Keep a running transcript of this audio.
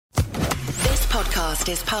podcast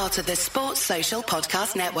is part of the Sports Social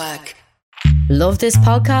Podcast Network. Love this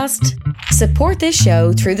podcast? Support this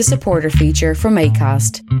show through the supporter feature from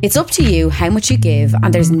Acast. It's up to you how much you give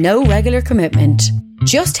and there's no regular commitment.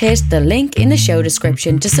 Just hit the link in the show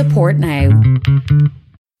description to support now.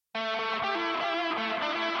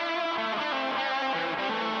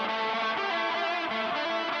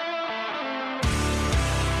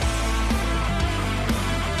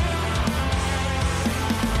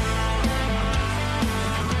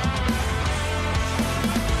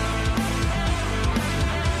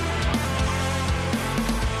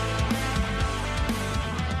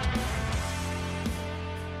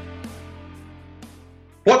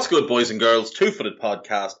 What's good, boys and girls? Two-Footed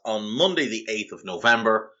Podcast on Monday, the 8th of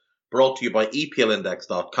November, brought to you by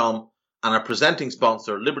EPLindex.com and our presenting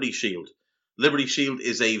sponsor, Liberty Shield. Liberty Shield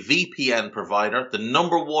is a VPN provider, the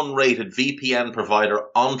number one rated VPN provider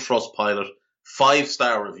on Trustpilot,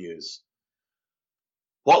 5-star reviews.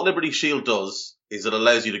 What Liberty Shield does is it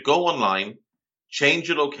allows you to go online, change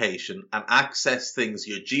your location, and access things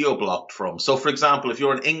you're geo-blocked from. So, for example, if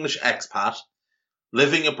you're an English expat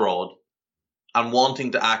living abroad, and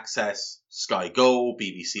wanting to access Sky Go,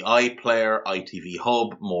 BBC iPlayer, ITV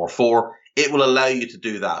Hub, More4, it will allow you to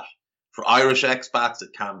do that. For Irish expats,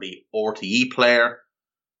 it can be RTE Player,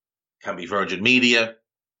 can be Virgin Media.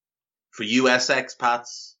 For US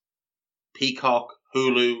expats, Peacock,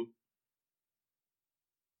 Hulu,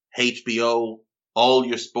 HBO, all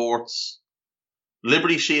your sports.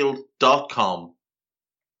 LibertyShield.com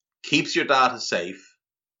keeps your data safe,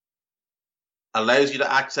 allows you to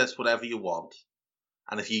access whatever you want.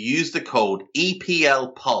 And if you use the code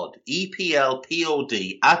EPLPOD,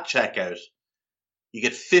 EPLPOD at checkout, you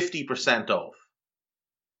get 50% off.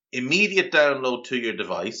 Immediate download to your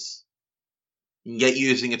device. You can get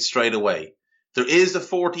using it straight away. There is a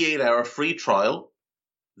 48-hour free trial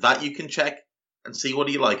that you can check and see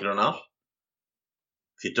whether you like it or not.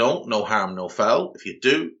 If you don't, no harm, no foul. If you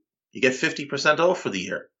do, you get 50% off for the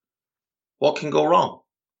year. What can go wrong?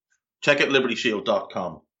 Check out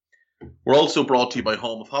LibertyShield.com. We're also brought to you by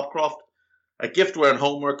Home of Hopcroft, a giftware and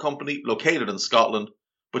homeware company located in Scotland,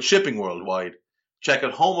 but shipping worldwide. Check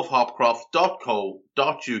out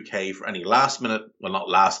homeofhopcroft.co.uk for any last minute, well, not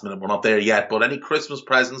last minute, we're not there yet, but any Christmas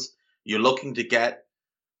presents you're looking to get,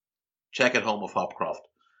 check out Home of Hopcroft.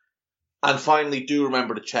 And finally, do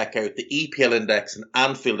remember to check out the EPL Index and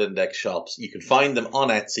Anfield Index shops. You can find them on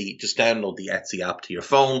Etsy. Just download the Etsy app to your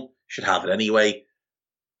phone. Should have it anyway.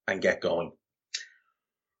 And get going.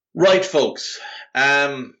 Right, folks.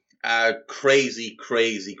 A crazy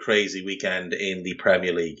weekend in the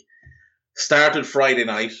Premier League. Started Friday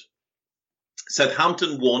night.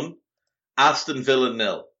 Southampton won. Aston Villa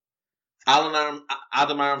 0.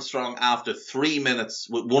 Adam Armstrong, after 3 minutes,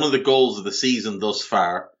 with one of the goals of the season thus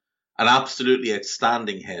far, an absolutely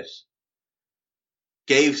outstanding hit,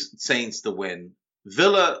 gave Saints the win.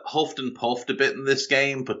 Villa huffed and puffed a bit in this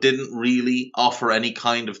game, but didn't really offer any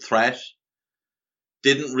kind of threat.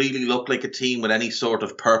 Didn't really look like a team with any sort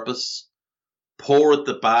of purpose. Poor at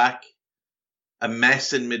the back. A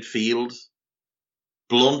mess in midfield.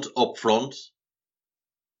 Blunt up front.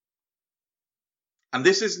 And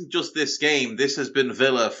this isn't just this game. This has been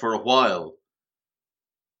Villa for a while.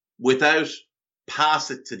 Without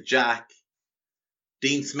pass it to Jack,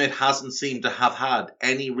 Dean Smith hasn't seemed to have had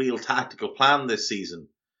any real tactical plan this season.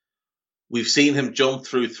 We've seen him jump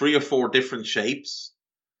through 3 or 4 different shapes.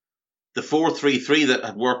 The 4-3-3 that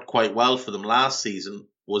had worked quite well for them last season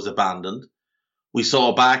was abandoned. We saw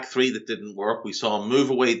a back 3 that didn't work. We saw him move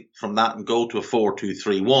away from that and go to a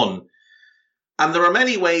 4-2-3-1. And there are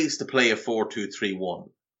many ways to play a 4-2-3-1.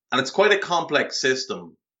 And it's quite a complex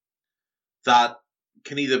system that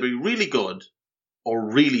can either be really good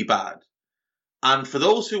or really bad. And for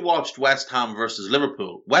those who watched West Ham versus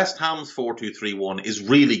Liverpool, West Ham's 4-2-3-1 is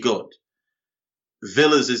really good.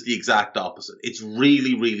 Villa's is the exact opposite. It's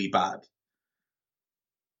really bad.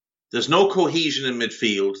 There's no cohesion in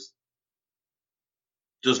midfield.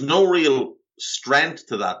 There's no real strength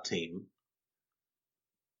to that team.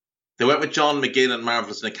 They went with John McGinn and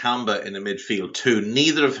Marvelous Nakamba in the midfield too,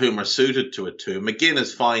 neither of whom are suited to it too. McGinn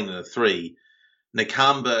is fine in a 3.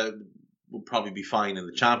 Nakamba will probably be fine in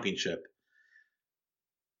the Championship.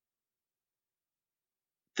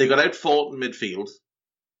 They got outfought in midfield.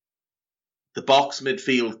 The box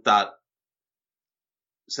midfield that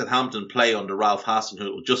Southampton play under Ralph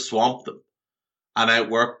Hasenhüttl just swamped them and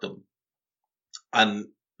outworked them. And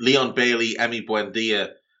Leon Bailey, Emi Buendia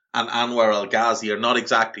and Anwar El Ghazi are not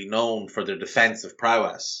exactly known for their defensive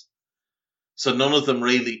prowess. So none of them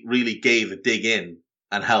really gave a dig in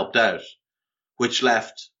and helped out, which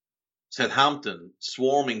left Southampton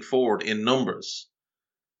swarming forward in numbers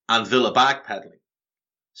and Villa backpedaling.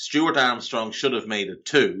 Stuart Armstrong should have made it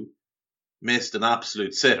 2, missed an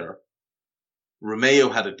absolute sitter. Romeo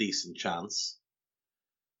had a decent chance.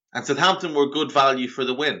 And Southampton were good value for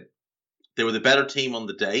the win. They were the better team on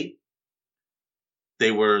the day.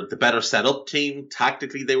 They were the better set up team.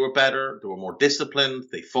 Tactically, they were better. They were more disciplined.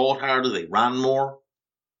 They fought harder. They ran more.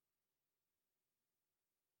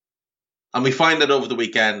 And we find out over the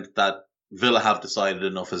weekend that Villa have decided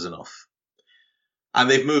enough is enough. And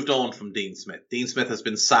they've moved on from Dean Smith. Dean Smith has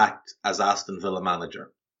been sacked as Aston Villa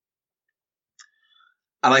manager.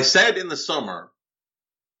 And I said in the summer,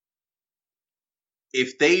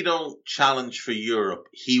 if they don't challenge for Europe,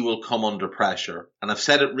 he will come under pressure. And I've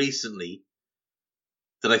said it recently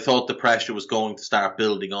that I thought the pressure was going to start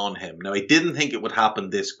building on him. Now, I didn't think it would happen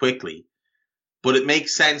this quickly, but it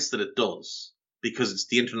makes sense that it does because it's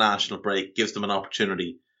the international break, gives them an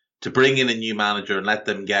opportunity to bring in a new manager and let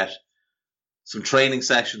them get some training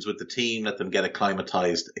sessions with the team, let them get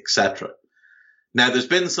acclimatized, etc. Now, there's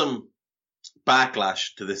been some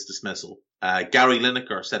backlash to this dismissal. Gary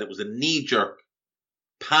Lineker said it was a knee-jerk,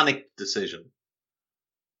 panicked decision.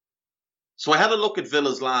 So I had a look at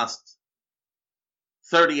Villa's last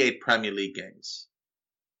 38 Premier League games,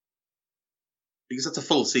 because that's a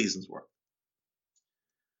full season's worth.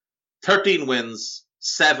 13 wins,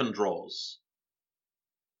 7 draws,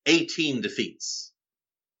 18 defeats.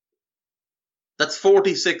 That's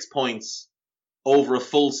 46 points over a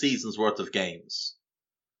full season's worth of games.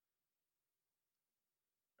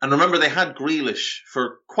 And remember, they had Grealish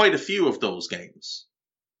for quite a few of those games.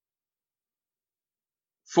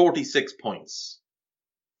 46 points.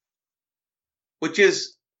 Which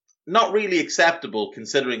is not really acceptable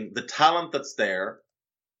considering the talent that's there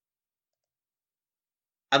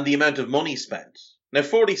and the amount of money spent. Now,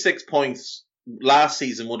 46 points last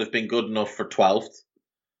season would have been good enough for 12th,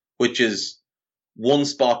 which is one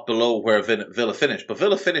spot below where Villa finished. But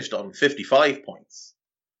Villa finished on 55 points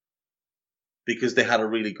because they had a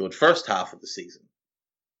really good first half of the season.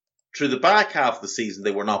 Through the back half of the season,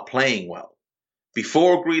 they were not playing well.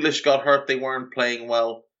 Before Grealish got hurt, they weren't playing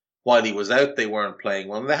well. While he was out, they weren't playing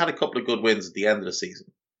well. And they had a couple of good wins at the end of the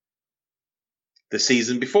season. The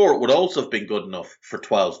season before, it would also have been good enough for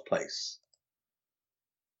 12th place.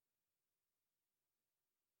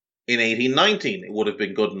 In 18-19, it would have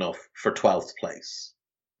been good enough for 12th place.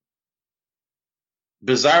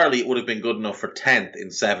 Bizarrely, it would have been good enough for 10th in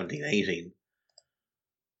 17-18.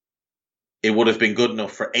 It would have been good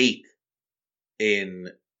enough for 8th in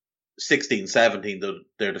 16-17.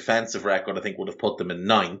 Their defensive record, I think, would have put them in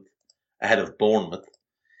 9th, ahead of Bournemouth.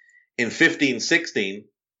 In 15-16,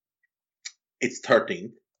 it's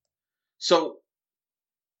 13th. So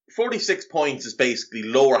 46 points is basically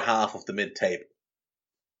lower half of the mid-table.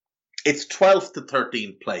 It's 12th to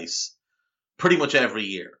 13th place pretty much every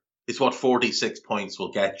year. It's what 46 points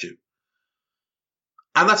will get you.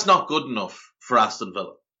 And that's not good enough for Aston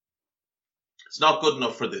Villa. It's not good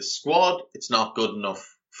enough for this squad. It's not good enough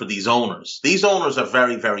for these owners. These owners are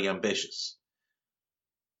very, very ambitious.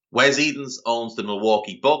 Wes Edens owns the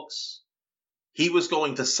Milwaukee Bucks. He was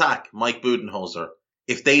going to sack Mike Budenholzer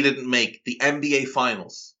if they didn't make the NBA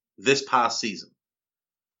Finals this past season.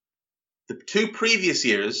 The 2 previous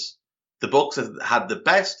years, the Bucks had the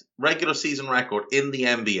best regular season record in the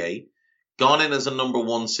NBA, gone in as a number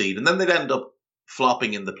 1 seed, and then they'd end up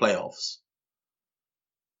flopping in the playoffs.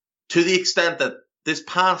 To the extent that this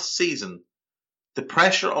past season, the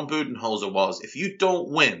pressure on Budenholzer was, if you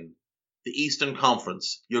don't win the Eastern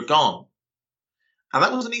Conference, you're gone. And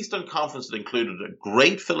that was an Eastern Conference that included a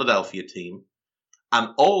great Philadelphia team,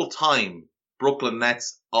 an all-time Brooklyn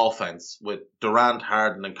Nets offense with Durant,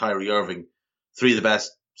 Harden, and Kyrie Irving, 3 of the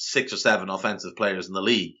best 6 or 7 offensive players in the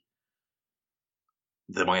league.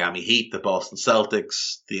 The Miami Heat, the Boston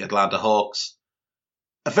Celtics, the Atlanta Hawks.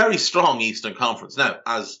 A very strong Eastern Conference. Now,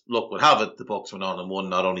 as luck would have it, the Bucks went on and won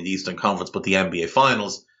not only the Eastern Conference, but the NBA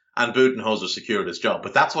Finals, and Budenholzer secured his job.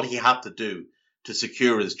 But that's what he had to do to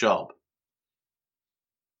secure his job.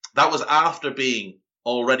 That was after being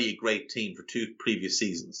already a great team for 2 previous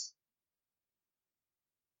seasons.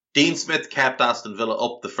 Dean Smith kept Aston Villa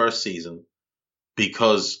up the first season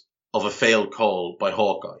because of a failed call by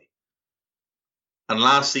Hawkeye. And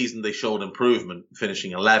last season they showed improvement,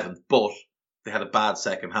 finishing 11th, but they had a bad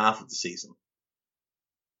second half of the season.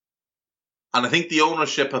 And I think the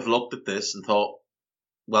ownership have looked at this and thought,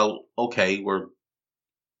 well, okay, we're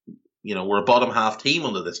a bottom half team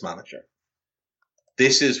under this manager.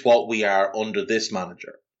 This is what we are under this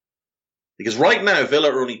manager. Because right now,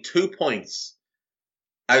 Villa are only 2 points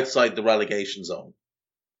outside the relegation zone.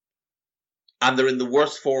 and they're in the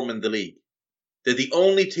worst form in the league. They're the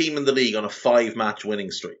only team in the league on a 5-match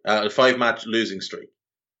losing streak.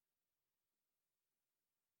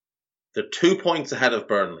 They're 2 points ahead of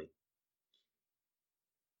Burnley.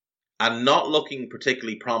 And not looking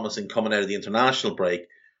particularly promising coming out of the international break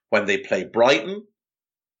when they play Brighton,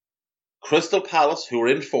 Crystal Palace, who are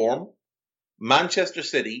in form, Manchester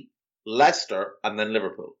City, Leicester, and then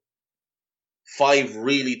Liverpool. 5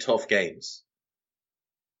 really tough games.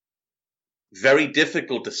 Very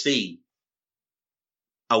difficult to see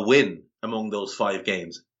a win among those 5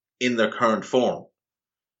 games in their current form.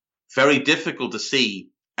 Very difficult to see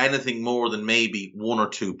anything more than maybe 1 or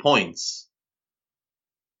 2 points,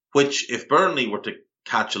 which if Burnley were to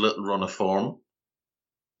catch a little run of form,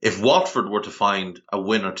 if Watford were to find a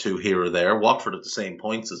win or 2 here or there, Watford at the same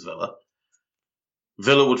points as Villa,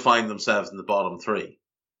 Villa would find themselves in the bottom 3.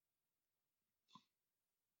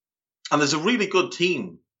 And there's a really good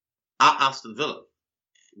team at Aston Villa.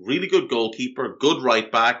 Really good goalkeeper, good right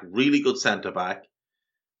back, really good centre back,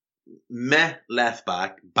 meh left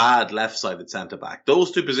back, bad left-sided centre back.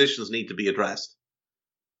 Those 2 positions need to be addressed.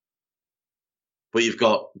 But you've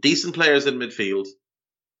got decent players in midfield.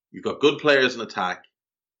 You've got good players in attack.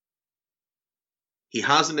 He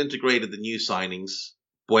hasn't integrated the new signings.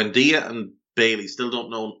 Buendia and Bailey still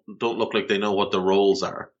don't look like they know what their roles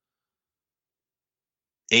are.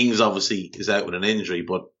 Ings obviously is out with an injury,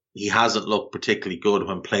 but he hasn't looked particularly good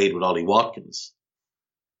when played with Ollie Watkins.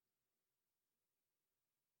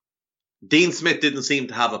 Dean Smith didn't seem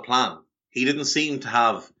to have a plan. He didn't seem to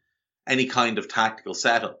have any kind of tactical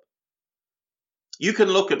setup. You can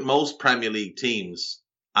look at most Premier League teams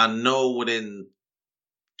and know within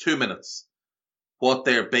 2 minutes what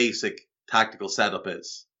their basic tactical setup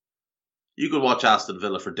is. You could watch Aston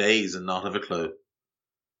Villa for days and not have a clue.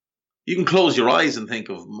 You can close your eyes and think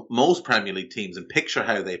of most Premier League teams and picture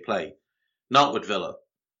how they play. Not with Villa.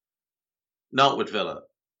 Not with Villa.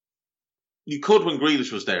 You could when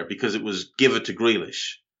Grealish was there because it was give it to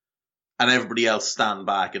Grealish and everybody else stand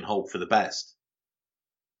back and hope for the best.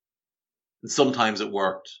 And sometimes it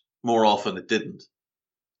worked. More often it didn't.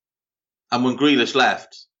 And when Grealish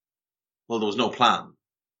left, well, there was no plan.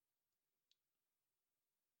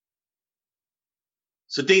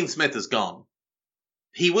 So Dean Smith is gone.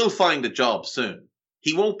 He will find a job soon.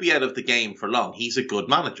 He won't be out of the game for long. He's a good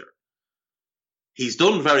manager. He's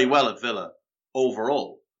done very well at Villa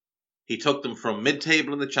overall. He took them from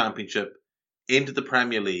mid-table in the Championship into the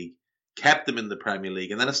Premier League, kept them in the Premier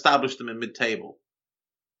League, and then established them in mid-table.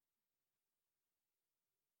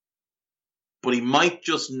 But he might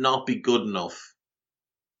just not be good enough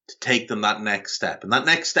to take them that next step. And that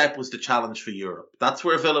next step was the challenge for Europe. That's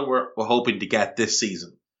where Villa were hoping to get this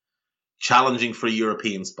season. Challenging for a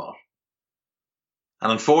European spot.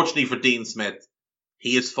 And unfortunately for Dean Smith,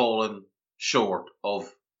 he has fallen short of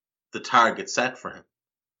the target set for him.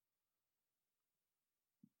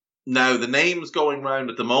 Now, the names going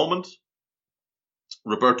round at the moment,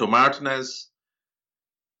 Roberto Martinez,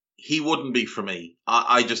 he wouldn't be for me.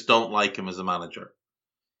 I just don't like him as a manager.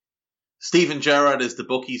 Steven Gerrard is the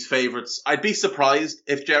bookies' favourites. I'd be surprised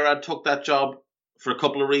if Gerrard took that job for a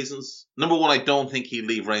couple of reasons. Number one, I don't think he'll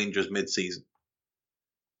leave Rangers mid-season.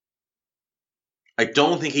 I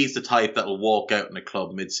don't think he's the type that will walk out in a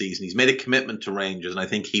club mid-season. He's made a commitment to Rangers, and I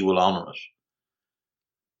think he will honour it.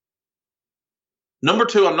 Number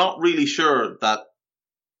two, I'm not really sure that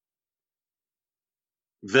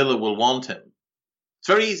Villa will want him. It's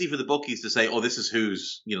very easy for the bookies to say, oh, this is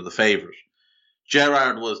who's, the favourite.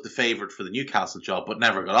 Gerrard was the favourite for the Newcastle job, but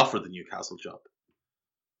never got offered the Newcastle job.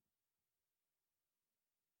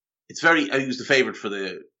 He was the favourite for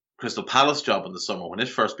the Crystal Palace job in the summer when it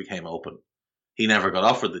first became open. He never got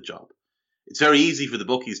offered the job. It's very easy for the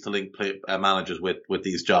bookies to link managers with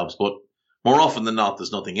these jobs, but more often than not,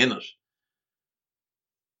 there's nothing in it.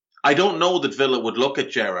 I don't know that Villa would look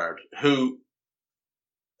at Gerrard, who,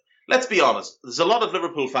 let's be honest, there's a lot of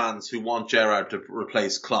Liverpool fans who want Gerrard to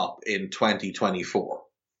replace Klopp in 2024.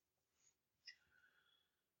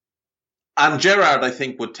 And Gerrard, I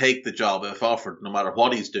think, would take the job if offered, no matter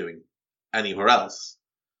what he's doing anywhere else.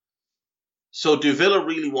 So do Villa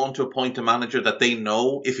really want to appoint a manager that they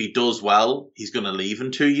know if he does well, he's going to leave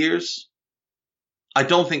in 2 years? I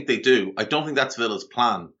don't think they do. I don't think that's Villa's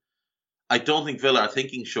plan. I don't think Villa are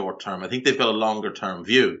thinking short term. I think they've got a longer term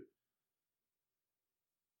view.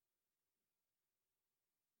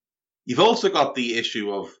 You've also got the issue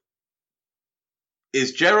of,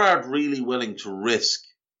 is Gerrard really willing to risk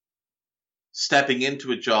stepping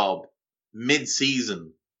into a job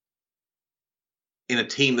mid-season in a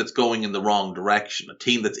team that's going in the wrong direction, a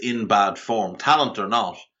team that's in bad form, talent or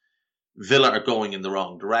not? Villa are going in the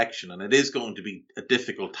wrong direction, and it is going to be a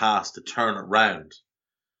difficult task to turn it round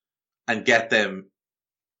and get them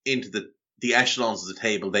into the echelons of the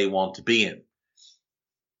table they want to be in.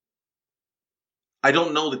 I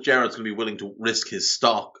don't know that Gerrard's going to be willing to risk his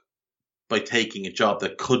stock by taking a job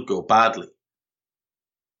that could go badly.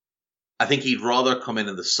 I think he'd rather come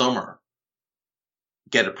in the summer,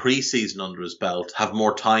 get a pre-season under his belt, have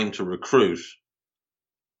more time to recruit,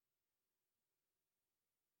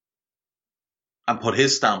 and put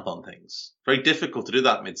his stamp on things. Very difficult to do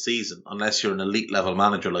that mid-season unless you're an elite level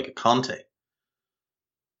manager like a Conte.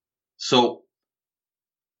 So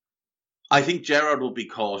I think Gerrard will be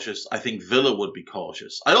cautious. I think Villa would be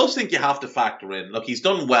cautious. I also think you have to factor in, look, he's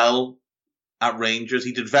done well at Rangers.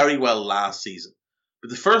 He did very well last season. But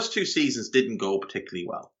the first 2 seasons didn't go particularly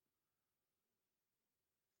well.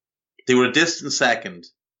 They were a distant second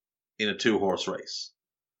in a 2-horse race.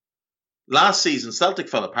 Last season, Celtic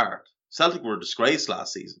fell apart. Celtic were a disgrace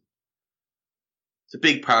last season. It's a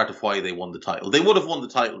big part of why they won the title. They would have won the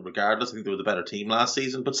title regardless. I think they were the better team last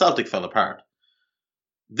season, but Celtic fell apart.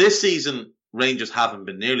 This season, Rangers haven't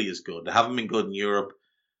been nearly as good. They haven't been good in Europe.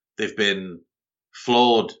 They've been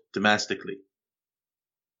flawed domestically.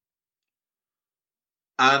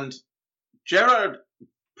 And Gerrard,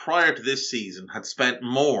 prior to this season, had spent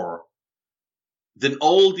more than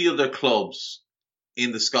all the other clubs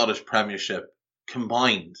in the Scottish Premiership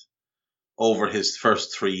combined over his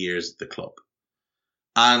first 3 years at the club.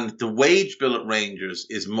 And the wage bill at Rangers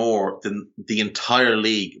is more than the entire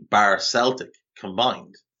league, bar Celtic,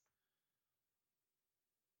 combined.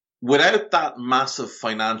 Without that massive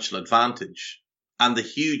financial advantage and the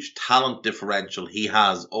huge talent differential he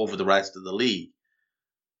has over the rest of the league,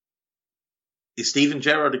 is Steven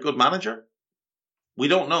Gerrard a good manager? We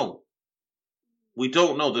don't know. We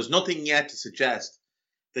don't know. There's nothing yet to suggest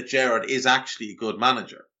that Gerrard is actually a good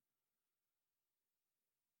manager.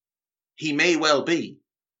 He may well be.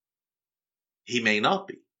 He may not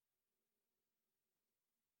be.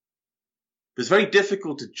 It's very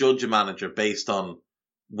difficult to judge a manager based on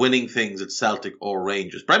winning things at Celtic or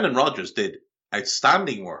Rangers. Brendan Rodgers did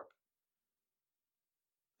outstanding work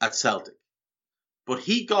at Celtic. But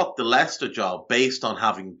he got the Leicester job based on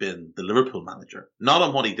having been the Liverpool manager, not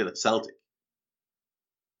on what he did at Celtic.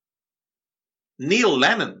 Neil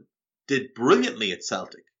Lennon did brilliantly at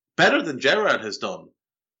Celtic, better than Gerrard has done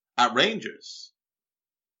at Rangers.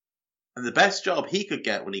 And the best job he could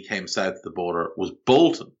get when he came south of the border was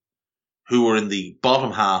Bolton, who were in the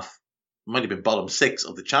bottom half, might have been bottom 6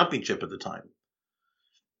 of the Championship at the time.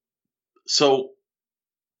 So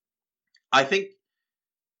I think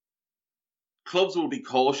clubs will be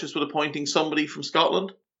cautious with appointing somebody from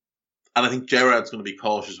Scotland. And I think Gerrard's going to be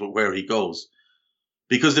cautious with where he goes.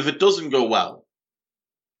 Because if it doesn't go well,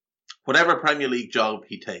 whatever Premier League job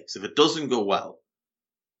he takes, if it doesn't go well,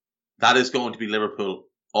 that is going to be Liverpool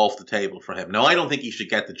off the table for him. Now, I don't think he should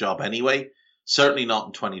get the job anyway. Certainly not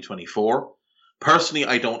in 2024. Personally,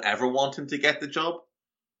 I don't ever want him to get the job.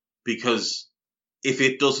 Because if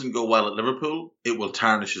it doesn't go well at Liverpool, it will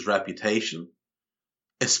tarnish his reputation.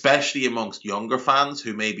 Especially amongst younger fans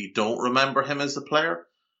who maybe don't remember him as a player.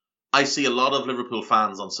 I see a lot of Liverpool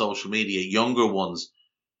fans on social media, younger ones,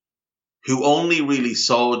 who only really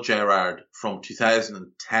saw Gerrard from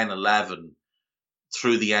 2010-11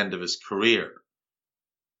 through the end of his career.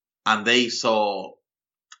 And they saw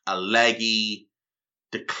a leggy,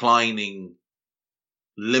 declining,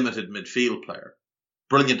 limited midfield player.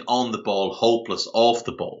 Brilliant on the ball, hopeless off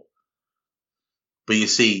the ball. But you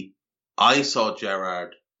see, I saw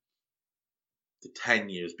Gerrard the 10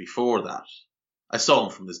 years before that. I saw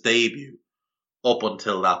him from his debut up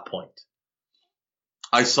until that point.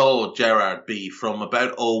 I saw Gerrard be from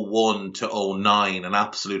about 01 to 09 an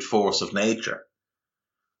absolute force of nature.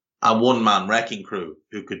 A one-man wrecking crew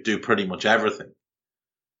who could do pretty much everything.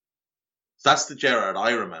 That's the Gerrard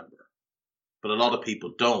I remember. But a lot of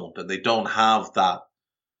people don't, and they don't have that.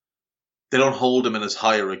 They don't hold him in as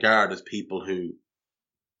high a regard as people who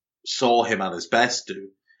saw him at his best do.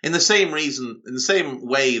 In the same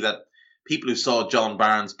way that people who saw John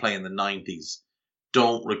Barnes play in the 90s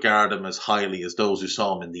don't regard him as highly as those who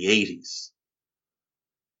saw him in the 80s.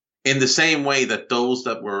 In the same way that those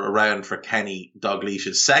that were around for Kenny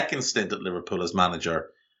Dalglish's second stint at Liverpool as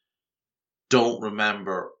manager don't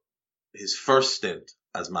remember his first stint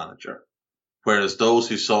as manager. Whereas those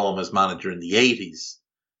who saw him as manager in the 80s,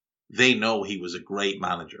 they know he was a great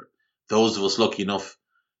manager. Those of us lucky enough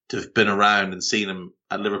to have been around and seen him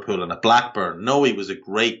at Liverpool and at Blackburn know he was a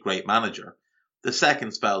great, great manager. The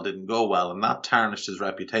second spell didn't go well, and that tarnished his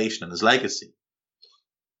reputation and his legacy.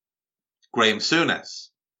 Graham Souness,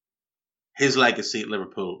 his legacy at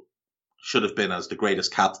Liverpool should have been as the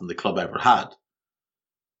greatest captain the club ever had,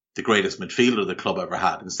 the greatest midfielder the club ever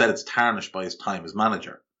had. Instead, it's tarnished by his time as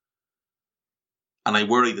manager. And I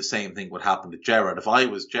worry the same thing would happen to Gerrard. If I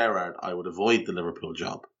was Gerrard, I would avoid the Liverpool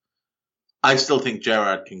job. I still think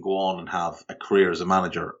Gerrard can go on and have a career as a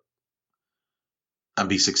manager and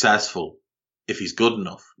be successful if he's good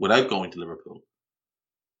enough without going to Liverpool.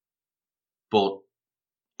 But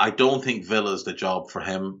I don't think Villa's the job for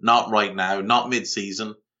him. Not right now, not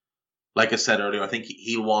mid-season. Like I said earlier, I think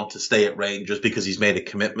he'll want to stay at Rangers because he's made a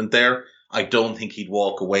commitment there. I don't think he'd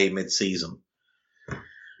walk away mid-season.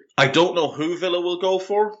 I don't know who Villa will go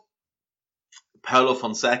for. Paulo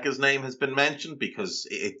Fonseca's name has been mentioned because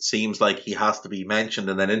it seems like he has to be mentioned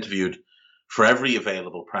and then interviewed for every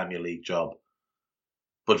available Premier League job.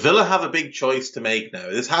 But Villa have a big choice to make now.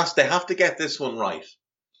 They have to get this one right.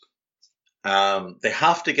 They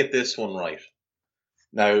have to get this one right.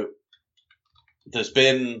 Now, there's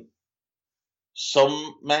been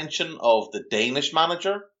some mention of the Danish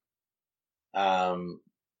manager.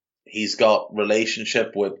 He's got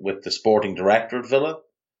relationship with the sporting director at Villa.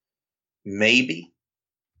 Maybe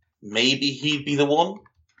he'd be the one.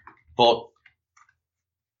 But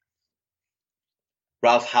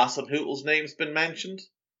Ralph Hasenhüttl's name's been mentioned.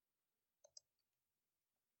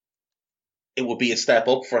 It would be a step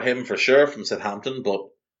up for him for sure from Southampton, but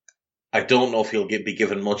I don't know if he'll be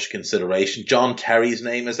given much consideration. John Terry's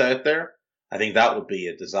name is out there. I think that would be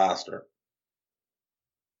a disaster.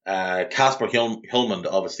 Kasper Hjulmand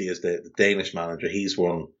obviously is the Danish manager. He's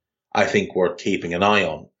one I think worth keeping an eye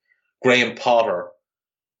on. Graham Potter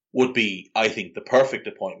would be, I think, the perfect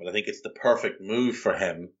appointment. I think it's the perfect move for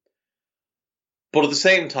him. But at the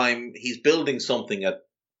same time, he's building something at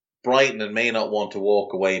Brighton and may not want to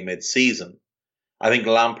walk away mid-season. I think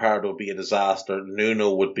Lampard would be a disaster.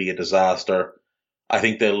 Nuno would be a disaster. I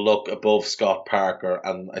think they'll look above Scott Parker,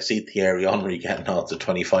 and I see Thierry Henry getting odds at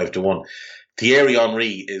 25-1. Thierry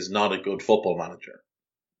Henry is not a good football manager.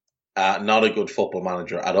 Not a good football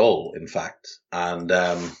manager at all, in fact. And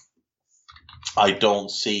I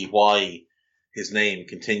don't see why his name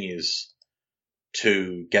continues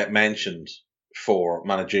to get mentioned for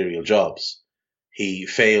managerial jobs. He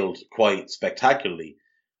failed quite spectacularly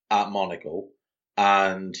at Monaco,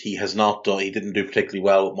 and he didn't do particularly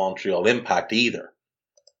well with Montreal Impact either.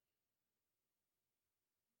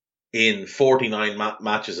 In 49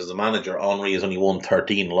 matches as a manager, Henry has only won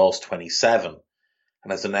 13, lost 27,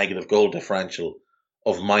 and has a negative goal differential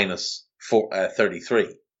of minus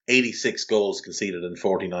 33. 86 goals conceded in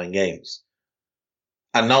 49 games.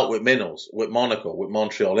 And not with Minnows, with Monaco, with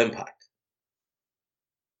Montreal Impact.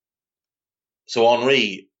 So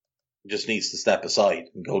Henry just needs to step aside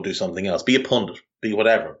and go do something else. Be a pundit, be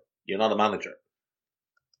whatever. You're not a manager.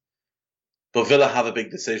 But Villa have a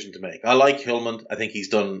big decision to make. I like Hjulmand. I think he's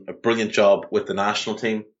done a brilliant job with the national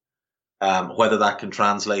team. Whether that can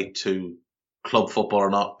translate to club football or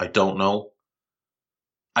not, I don't know.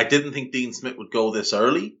 I didn't think Dean Smith would go this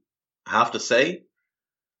early, I have to say.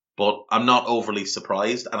 But I'm not overly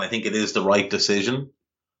surprised. And I think it is the right decision.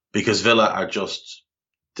 Because Villa are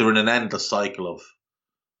they're in an endless cycle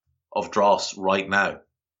of dross right now.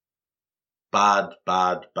 Bad.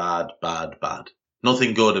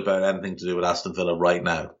 Nothing good about anything to do with Aston Villa right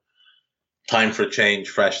now. Time for a change,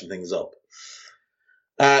 freshen things up.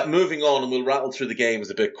 Moving on, and we'll rattle through the games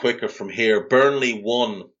a bit quicker from here. Burnley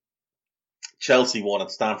won. Chelsea won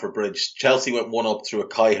at Stamford Bridge. Chelsea went 1-up through a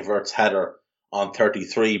Kai Havertz header on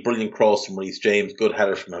 33. Brilliant cross from Reece James. Good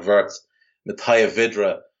header from Havertz. Matija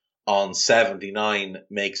Vidra on 79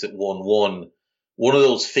 makes it 1-1. One of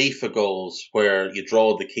those FIFA goals where you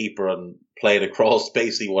draw the keeper and play it across,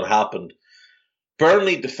 basically what happened.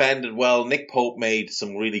 Burnley defended well. Nick Pope made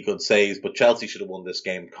some really good saves, but Chelsea should have won this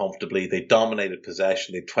game comfortably. They dominated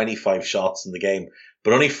possession. They had 25 shots in the game,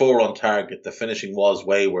 but only 4 on target. The finishing was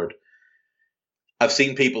wayward. I've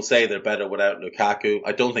seen people say they're better without Lukaku.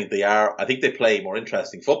 I don't think they are. I think they play more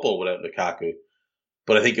interesting football without Lukaku.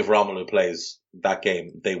 But I think if Romelu plays that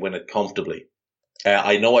game, they win it comfortably.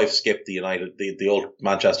 I know I've skipped the old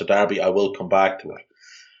Manchester derby. I will come back to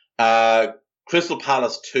it. Crystal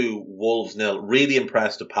Palace 2, Wolves 0. Really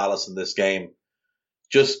impressed with Palace in this game.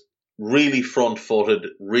 Just really front-footed,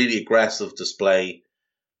 really aggressive display.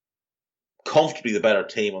 Comfortably the better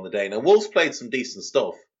team on the day. Now, Wolves played some decent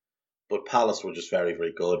stuff, but Palace were just very,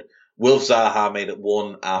 very good. Wilf Zaha made it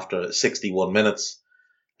 1 after 61 minutes.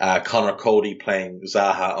 Connor Cody playing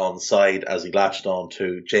Zaha on side as he latched on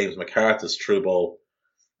to James McCarthy's through ball.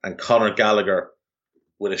 And Conor Gallagher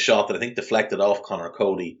with a shot that I think deflected off Connor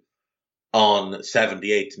Cody on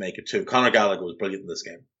 78 to make it 2. Conor Gallagher was brilliant in this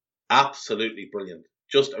game. Absolutely brilliant.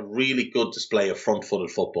 Just a really good display of front-footed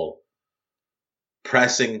football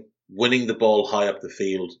pressing, winning the ball high up the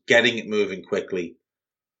field, getting it moving quickly.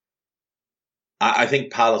 I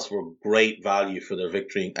think Palace were great value for their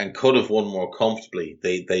victory and could have won more comfortably.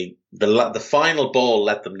 The final ball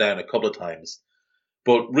let them down a couple of times,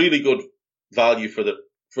 but really good value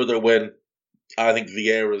for their win. I think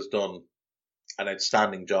Vieira's done an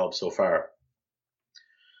outstanding job so far.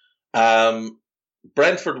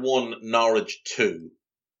 Brentford 1, Norwich 2.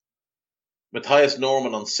 Matthias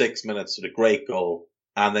Norman on 6 minutes with a great goal,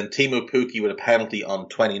 and then Teemu Pukki with a penalty on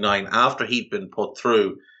 29 after he'd been put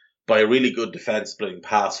through by a really good defence-splitting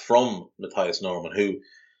pass from Matthias Norman, who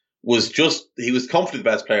was he was comfortably the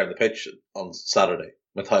best player on the pitch on Saturday.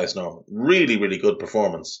 Matthias Norman. Really, really good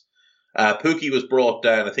performance. Pukki was brought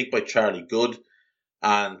down, I think, by Charlie Good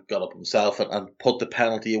and got up himself and put the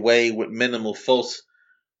penalty away with minimal fuss.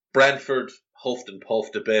 Brentford huffed and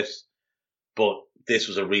puffed a bit, but this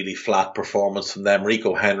was a really flat performance from them.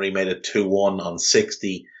 Rico Henry made it 2-1 on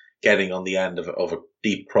 60, getting on the end of a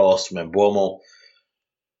deep cross from Mbeumo.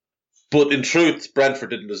 But in truth, Brentford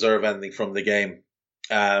didn't deserve anything from the game.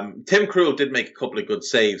 Tim Krul did make a couple of good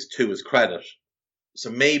saves to his credit. So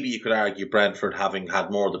maybe you could argue Brentford, having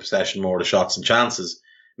had more of the possession, more of the shots and chances,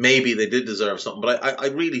 maybe they did deserve something. But I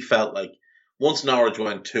really felt like once Norwich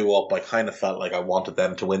went 2 up, I kind of felt like I wanted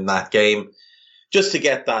them to win that game just to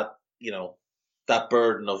get that, that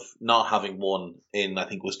burden of not having won in, I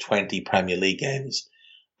think it was 20 Premier League games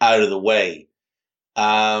out of the way.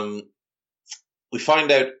 We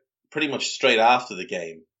find out pretty much straight after the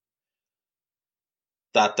game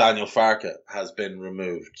that Daniel Farke has been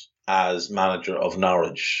removed as manager of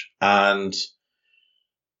Norwich. And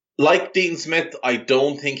like Dean Smith, I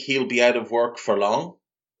don't think he'll be out of work for long.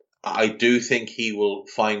 I do think he will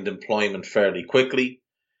find employment fairly quickly.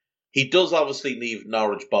 He does obviously leave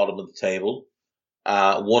Norwich bottom of the table.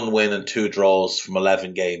 1 win and 2 draws from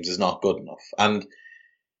 11 games is not good enough. And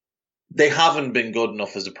they haven't been good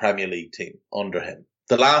enough as a Premier League team under him.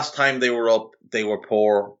 The last time they were up, they were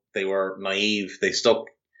poor, they were naive, they stuck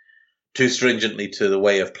too stringently to the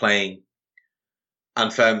way of playing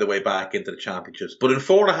and found their way back into the championships. But in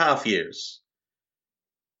 4.5 years,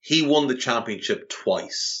 he won the championship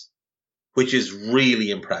twice, which is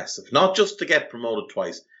really impressive. Not just to get promoted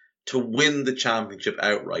twice, to win the championship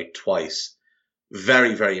outright twice.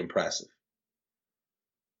 Very, very impressive.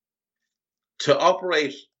 To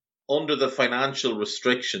operate under the financial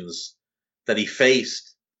restrictions that he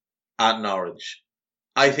faced at Norwich,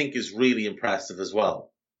 I think is really impressive as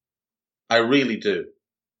well. I really do.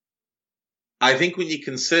 I think when you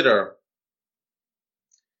consider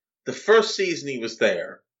the first season he was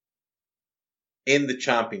there in the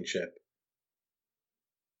championship,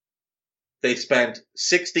 they spent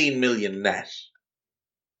 16 million net.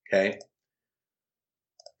 Okay.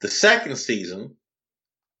 The second season,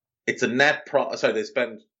 it's a net they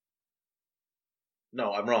spend.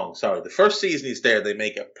 No, I'm wrong. Sorry. The first season he's there, they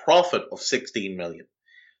make a profit of 16 million.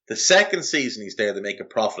 The second season he's there, they make a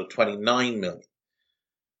profit of 29 million.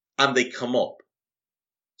 And they come up.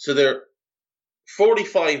 So they're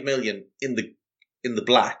 45 million in the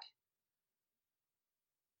black.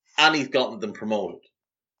 And he's gotten them promoted.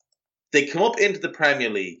 They come up into the Premier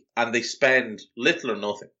League and they spend little or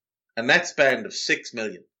nothing. A net spend of 6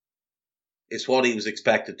 million is what he was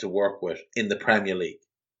expected to work with in the Premier League.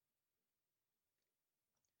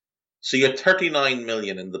 So you're 39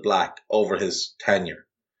 million in the black over his tenure.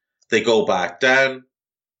 They go back down.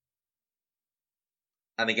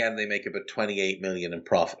 And again, they make about 28 million in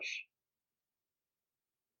profit.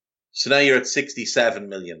 So now you're at 67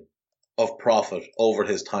 million of profit over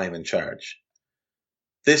his time in charge.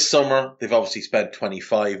 This summer, they've obviously spent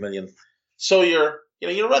 25 million. So you're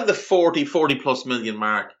around the 40 plus million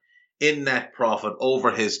mark in net profit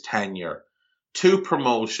over his tenure. 2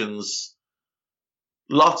 promotions,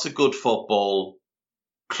 lots of good football,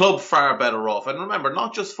 club far better off. And remember,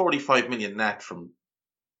 not just 45 million net from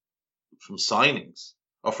signings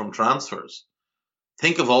or from transfers.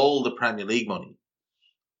 Think of all the Premier League money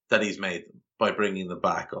that he's made them by bringing them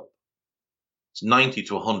back up. It's 90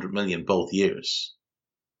 to 100 million both years.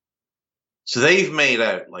 So they've made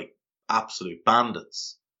out like absolute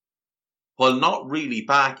bandits while not really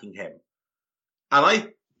backing him. And I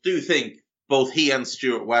do think both he and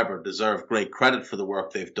Stuart Webber deserve great credit for the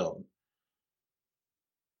work they've done.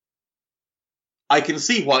 I can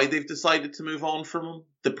see why they've decided to move on from him.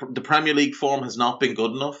 The Premier League form has not been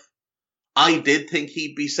good enough. I did think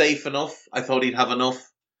he'd be safe enough. I thought he'd have enough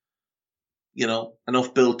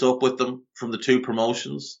built up with them from the 2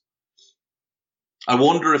 promotions. I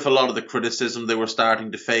wonder if a lot of the criticism they were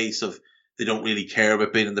starting to face of they don't really care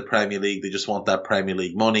about being in the Premier League, they just want that Premier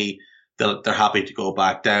League money, they're happy to go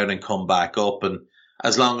back down and come back up. And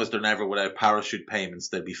as long as they're never without parachute payments,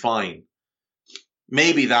 they'll be fine.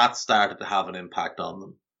 Maybe that started to have an impact on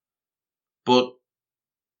them. But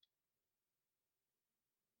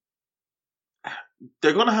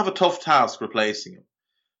they're going to have a tough task replacing him.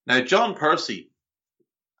 Now, John Percy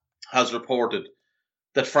has reported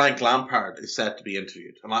that Frank Lampard is set to be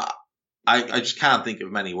interviewed. And I just can't think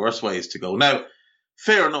of many worse ways to go. Now,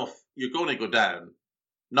 fair enough, you're going to go down.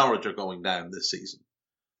 Norwich are going down this season.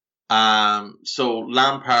 So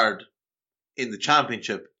Lampard in the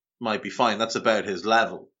Championship might be fine. That's about his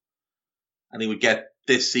level. And he would get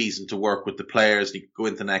this season to work with the players. He could go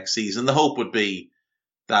into next season. The hope would be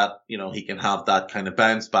that, he can have that kind of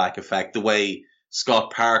bounce back effect, the way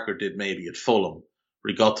Scott Parker did maybe at Fulham,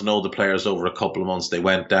 where he got to know the players over a couple of months. They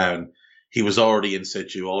went down. He was already in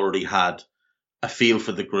situ, already had a feel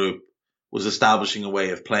for the group, was establishing a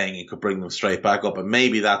way of playing and could bring them straight back up. And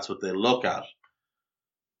maybe that's what they'll look at.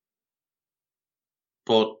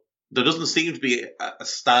 But there doesn't seem to be a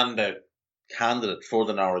standout candidate for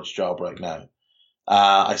the Norwich job right now.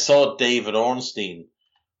 I saw David Ornstein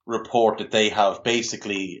report that they have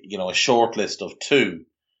basically, a short list of 2.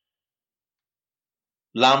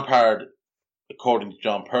 Lampard, according to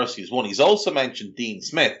John Percy, is one. He's also mentioned Dean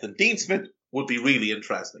Smith, and Dean Smith would be really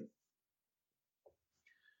interesting.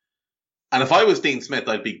 And if I was Dean Smith,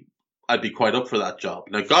 I'd be quite up for that job.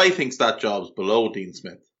 Now, Guy thinks that job's below Dean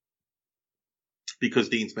Smith because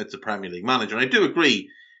Dean Smith's a Premier League manager. And I do agree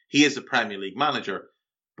he is a Premier League manager,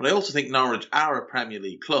 but I also think Norwich are a Premier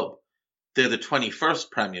League club. They're the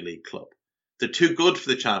 21st Premier League club. They're too good for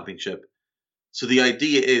the Championship. So the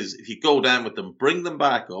idea is, if you go down with them, bring them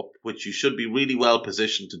back up, which you should be really well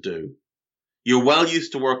positioned to do. You're well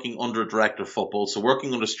used to working under a director of football, so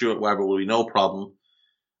working under Stuart Webber will be no problem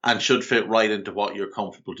and should fit right into what you're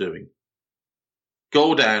comfortable doing.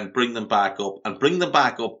 Go down, bring them back up, and bring them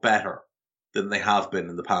back up better than they have been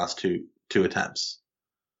in the past two attempts.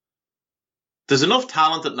 There's enough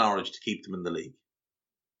talent at Norwich to keep them in the league.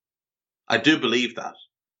 I do believe that.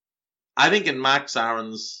 I think in Max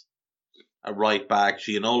Aarons at right back,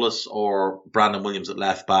 Giannoulis or Brandon Williams at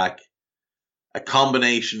left back, a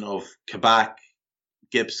combination of Kabak,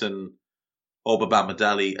 Gibson,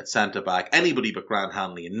 Obabamidele at centre back, anybody but Grant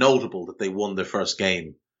Hanley, and notable that they won their first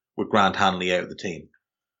game with Grant Hanley out of the team.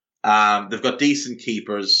 They've got decent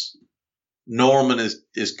keepers. Norman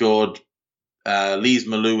is good. Lees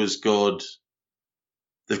Malou is good.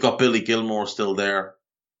 They've got Billy Gilmore still there.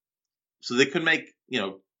 So they could make,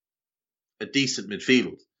 a decent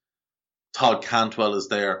midfield. Todd Cantwell is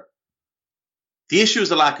there. The issue is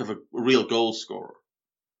the lack of a real goal scorer.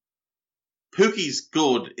 Pukki's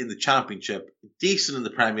good in the Championship, decent in the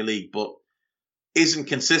Premier League, but isn't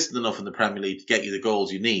consistent enough in the Premier League to get you the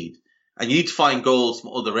goals you need. And you need to find goals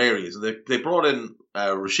from other areas. And they brought in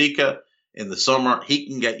Rashika in the summer. He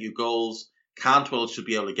can get you goals. Cantwell should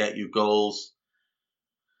be able to get you goals.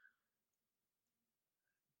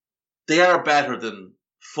 They are better than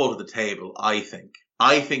foot of the table, I think.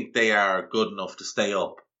 I think they are good enough to stay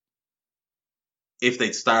up if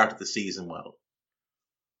they'd started the season well.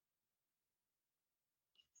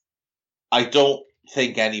 I don't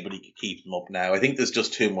think anybody could keep them up now. I think there's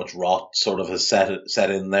just too much rot sort of has set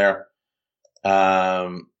in there.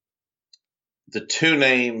 The 2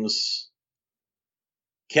 names,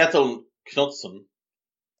 Kjetil Knutsen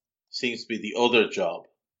seems to be the other job.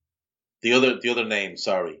 The other name,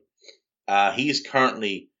 sorry. He's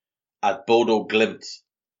currently at Bodo Glimt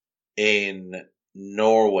in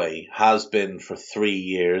Norway, has been for 3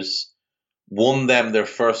 years, won them their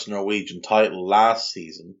first Norwegian title last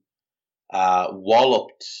season,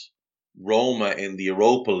 walloped Roma in the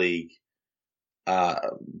Europa League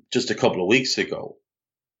just a couple of weeks ago.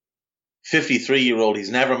 53-year-old, he's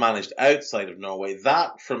never managed outside of Norway.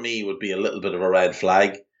 That, for me, would be a little bit of a red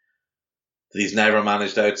flag, that he's never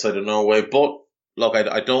managed outside of Norway. But, look,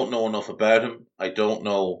 I don't know enough about him. I don't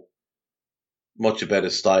know much about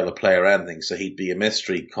his style of play or anything, so he'd be a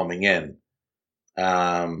mystery coming in.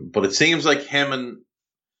 But it seems like him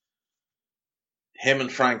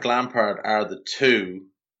and Frank Lampard are the 2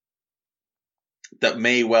 that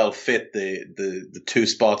may well fit the 2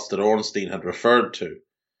 spots that Ornstein had referred to.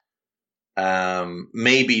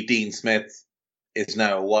 Maybe Dean Smith is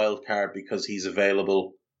now a wild card because he's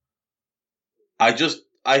available. I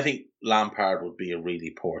think Lampard would be a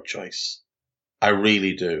really poor choice. I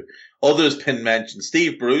really do. Others been mentioned.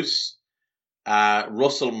 Steve Bruce,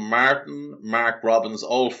 Russell Martin, Mark Robbins,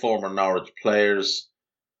 all former Norwich players.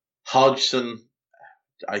 Hodgson,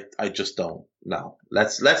 I just don't. No.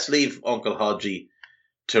 Let's leave Uncle Hodgie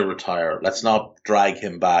to retire. Let's not drag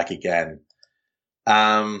him back again.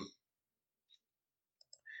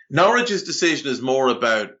 Norwich's decision is more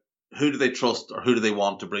about who do they trust or who do they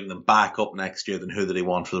want to bring them back up next year than who do they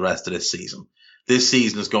want for the rest of this season. This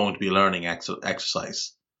season is going to be a learning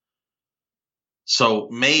exercise. So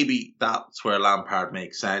maybe that's where Lampard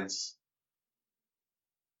makes sense.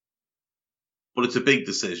 But it's a big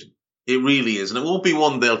decision. It really is. And it won't be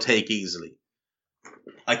one they'll take easily.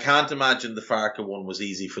 I can't imagine the Farke one was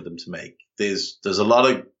easy for them to make. There's a lot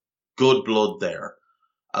of good blood there.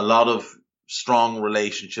 A lot of strong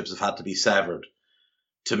relationships have had to be severed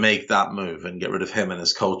to make that move and get rid of him and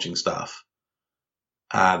his coaching staff.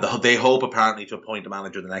 They hope apparently to appoint a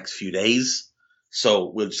manager in the next few days.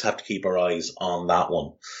 So we'll just have to keep our eyes on that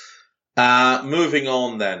one. Moving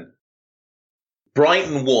on then.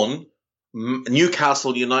 Brighton won.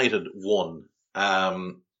 Newcastle United won.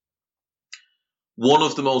 One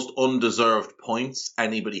of the most undeserved points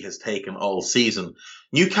anybody has taken all season.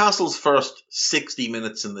 Newcastle's first 60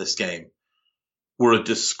 minutes in this game were a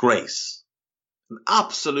disgrace. An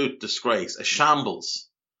absolute disgrace. A shambles.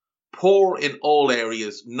 Poor in all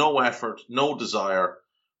areas. No effort. No desire.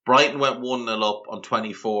 Brighton went 1-0 up on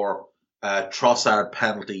 24. Trossard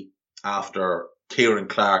penalty after Kieran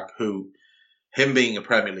Clark, who, him being a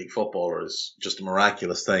Premier League footballer is just a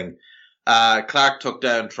miraculous thing. Clark took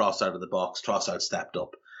down Trossard in the box. Trossard stepped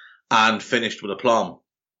up and finished with aplomb.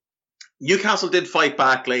 Newcastle did fight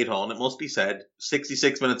back late on, it must be said.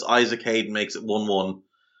 66 minutes, Isaac Hayden makes it 1-1.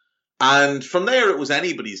 And from there, it was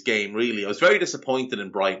anybody's game, really. I was very disappointed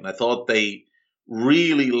in Brighton. I thought they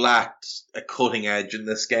really lacked a cutting edge in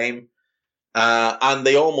this game. And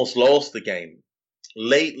they almost lost the game.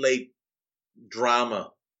 Late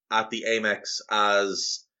drama at the Amex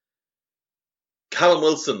as Callum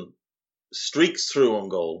Wilson streaks through on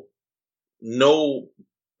goal. No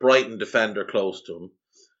Brighton defender close to him.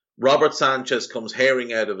 Robert Sanchez comes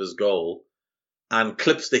herring out of his goal and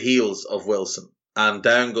clips the heels of Wilson. And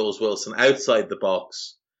down goes Wilson outside the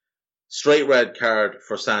box. Straight red card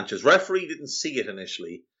for Sanchez. Referee didn't see it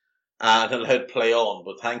initially and allowed play on,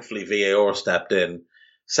 but thankfully VAR stepped in.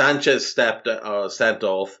 Sanchez sent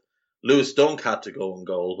off. Lewis Dunk had to go in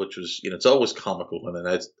goal, which was, it's always comical when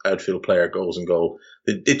an outfield player goes in goal.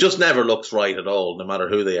 It just never looks right at all, no matter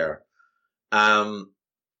who they are.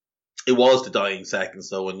 It was the dying seconds,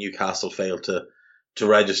 though, when Newcastle failed to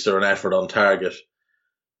register an effort on target.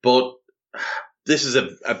 But this is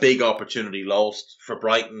a big opportunity lost for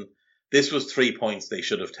Brighton. This was 3 points they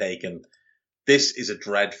should have taken. This is a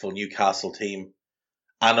dreadful Newcastle team.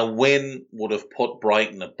 And a win would have put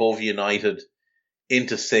Brighton above United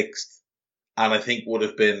into 6th, and I think would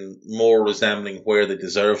have been more resembling where they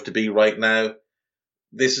deserve to be right now.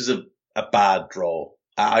 This is a bad draw.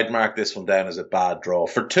 I'd mark this one down as a bad draw.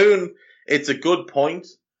 For Toon, it's a good point,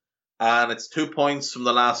 and it's 2 points from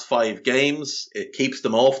the last 5 games. It keeps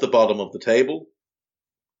them off the bottom of the table.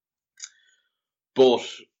 But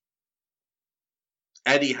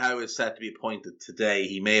Eddie Howe is set to be appointed today.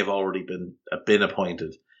 He may have already been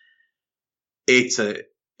appointed. It's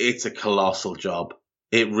a colossal job.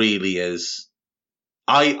 It really is.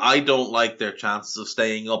 I don't like their chances of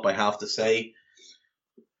staying up, I have to say.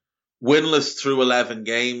 Winless through 11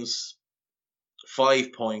 games,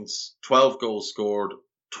 5 points, 12 goals scored,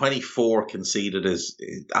 24 conceded is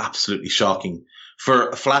absolutely shocking. For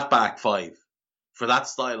a flat back 5, for that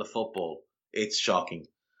style of football, it's shocking.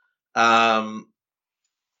 Nothing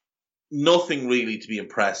really to be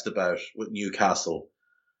impressed about with Newcastle.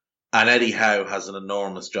 And Eddie Howe has an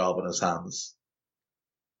enormous job in his hands.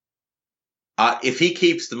 If he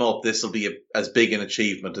keeps them up, this will be as big an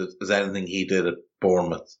achievement as anything he did at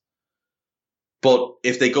Bournemouth. But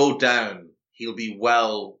if they go down, he'll be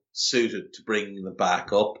well suited to bringing them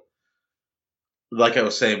back up. Like I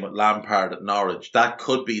was saying with Lampard at Norwich, that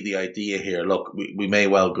could be the idea here. Look, we may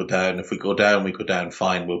well go down. If we go down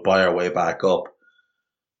fine. We'll buy our way back up.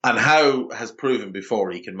 And Howe has proven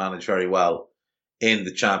before he can manage very well in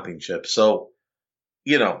the Championship. So,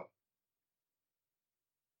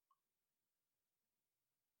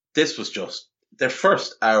 this was just their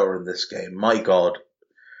first hour in this game. My God.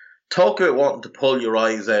 Talk about wanting to pull your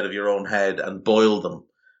eyes out of your own head and boil them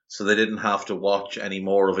so they didn't have to watch any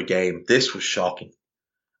more of a game. This was shocking.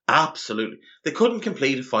 Absolutely. They couldn't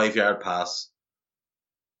complete a 5-yard pass.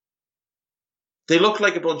 They looked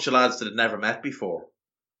like a bunch of lads that had never met before.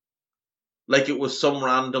 Like it was some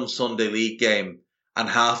random Sunday league game and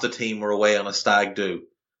half the team were away on a stag do.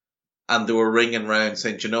 And they were ringing round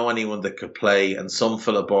saying, do you know anyone that could play? And some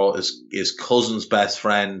fella brought his cousin's best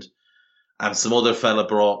friend. And some other fella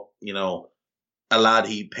brought, a lad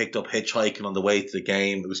he picked up hitchhiking on the way to the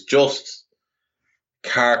game. It was just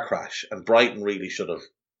car crash. And Brighton really should have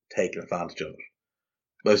taken advantage of it.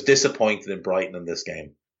 I was disappointed in Brighton in this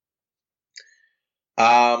game.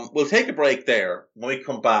 We'll take a break there. When we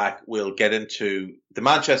come back, we'll get into the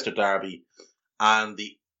Manchester Derby and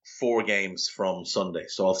the 4 games from Sunday.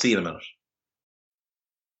 So I'll see you in a minute.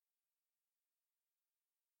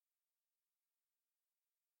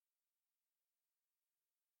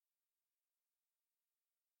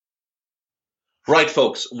 Right,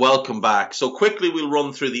 folks, welcome back. So quickly we'll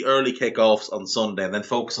run through the early kickoffs on Sunday and then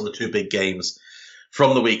focus on the 2 big games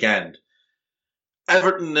from the weekend.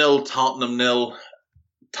 Everton 0, Tottenham 0.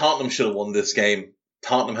 Tottenham should have won this game.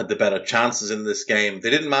 Tottenham had the better chances in this game. They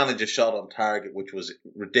didn't manage a shot on target, which was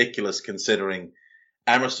ridiculous considering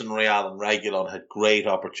Emerson Royal and Reguilon had great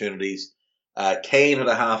opportunities. Kane had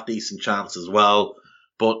a half-decent chance as well,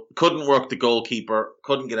 but couldn't work the goalkeeper,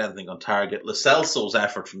 couldn't get anything on target. Lo Celso's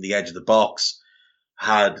effort from the edge of the box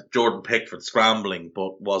had Jordan Pickford scrambling,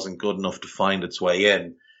 but wasn't good enough to find its way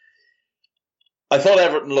in. I thought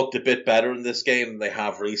Everton looked a bit better in this game than they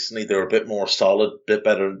have recently. They were a bit more solid, a bit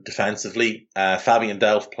better defensively. Fabian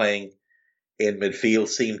Delph playing in midfield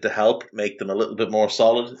seemed to help make them a little bit more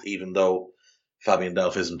solid, even though Fabian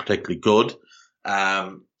Delph isn't particularly good.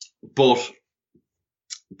 But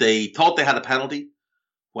they thought they had a penalty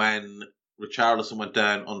when Richarlison went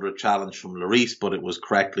down under a challenge from Lloris, but it was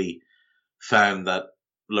correctly found that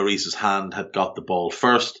Lloris's hand had got the ball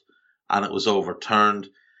first and it was overturned.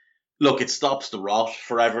 Look, it stops the rot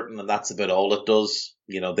for Everton, and that's about all it does.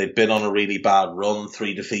 You know, they've been on a really bad run,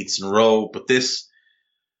 3 defeats in a row, but this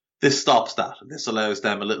stops that. This allows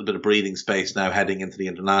them a little bit of breathing space now heading into the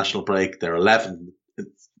international break. They're 11th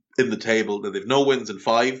in the table. They've no wins in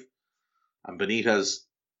 5, and Benitez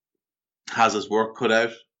has his work cut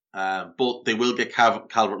out. But they will get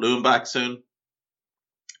Calvert-Lewin back soon.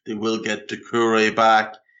 They will get Doucouré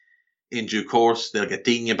back in due course. They'll get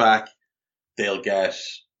Digne back. They'll get...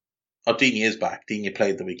 Oh, Digne is back. Digne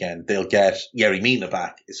played the weekend. They'll get Yerry Mina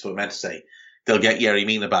back, is what I meant to say. They'll get Yerry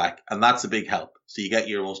Mina back, and that's a big help. So you get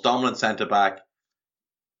your most dominant centre-back,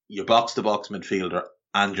 your box-to-box midfielder,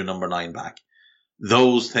 and your number 9 back.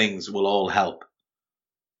 Those things will all help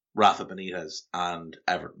Rafa Benitez and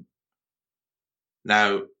Everton.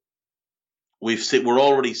 Now, we're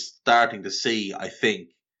already starting to see, I think,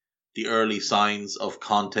 the early signs of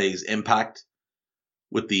Conte's impact,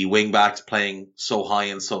 with the wing-backs playing so high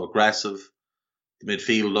and so aggressive, the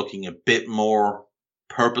midfield looking a bit more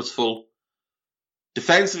purposeful.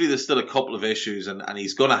 Defensively, there's still a couple of issues, and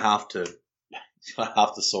he's going to have to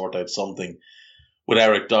sort out something with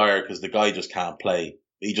Eric Dyer, because the guy just can't play.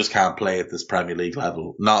 He just can't play at this Premier League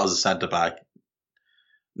level, not as a centre-back,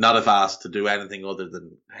 not if asked to do anything other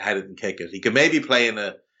than head it and kick it. He could maybe play in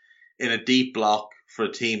a deep block for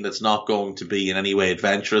a team that's not going to be in any way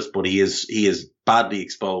adventurous, but he is badly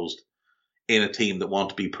exposed in a team that want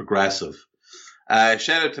to be progressive. Shout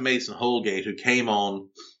out to Mason Holgate, who came on,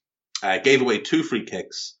 gave away 2 free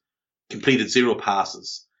kicks, completed 0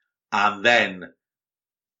 passes, and then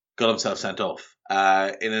got himself sent off.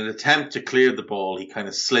 In an attempt to clear the ball, he kind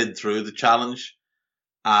of slid through the challenge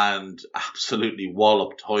and absolutely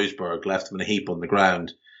walloped Højbjerg, left him in a heap on the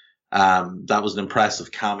ground. That was an impressive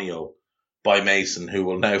cameo by Mason, who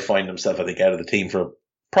will now find himself, I think, out of the team for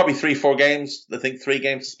probably 3-4 games. I think 3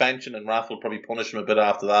 game suspension, and Rafa will probably punish him a bit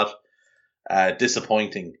after that.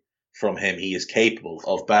 Disappointing from him. He is capable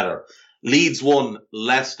of better. Leeds 1,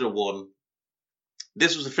 Leicester 1.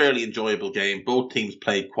 This was a fairly enjoyable game. Both teams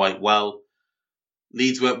played quite well.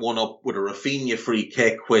 Leeds went 1-up with a Rafinha free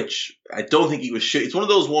kick, which I don't think he was shooting. It's one of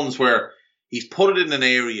those ones where he's put it in an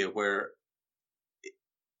area where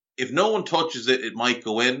if no one touches it, it might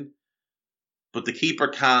go in. But the keeper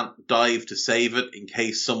can't dive to save it in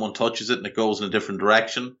case someone touches it and it goes in a different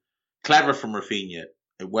direction. Clever from Rafinha.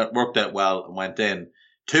 It worked out well and went in.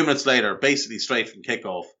 2 minutes later, basically straight from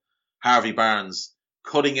kickoff, Harvey Barnes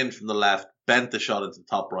cutting in from the left, bent the shot into the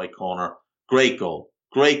top right corner. Great goal.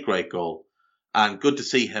 Great goal. And good to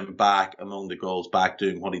see him back among the goals, back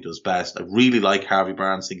doing what he does best. I really like Harvey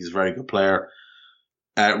Barnes. I think he's a very good player.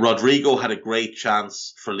 Rodrigo had a great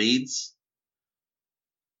chance for Leeds.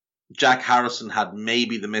 Jack Harrison had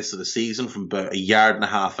maybe the miss of the season from about 1.5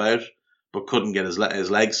 yards out, but couldn't get his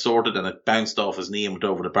legs sorted, and it bounced off his knee and went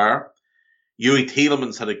over the bar. Yuri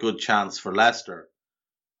Tielemans had a good chance for Leicester,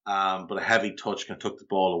 but a heavy touch kind of took the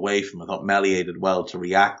ball away from him. I thought Meslier did well to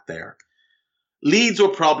react there. Leeds were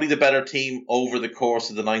probably the better team over the course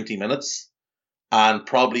of the 90 minutes and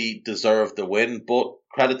probably deserved the win, but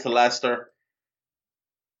credit to Leicester.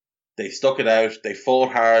 They stuck it out. They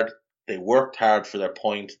fought hard. They worked hard for their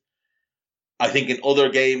point. I think in other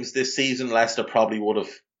games this season, Leicester probably would have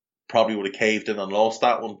caved in and lost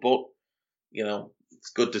that one. But you know,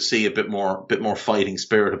 it's good to see a bit more fighting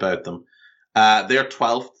spirit about them. They're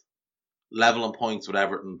 12th. level on points with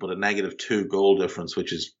Everton, but a -2 goal difference,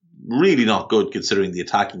 which is really not good considering the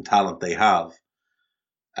attacking talent they have.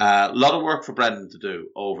 A lot of work for Brendan to do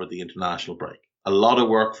over the international break. A lot of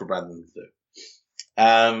work for Brendan to do.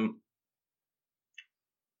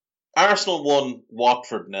 Arsenal won,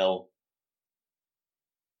 Watford 0.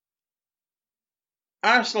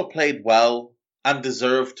 Arsenal played well and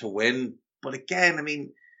deserved to win. But again, I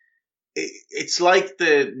mean, it's like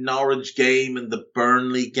the Norwich game and the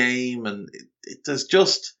Burnley game. And it's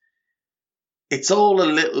all a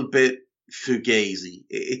little bit fugazi.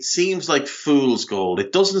 It seems like fool's gold.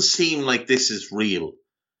 It doesn't seem like this is real.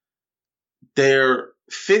 They're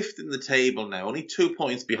 5th in the table now, only 2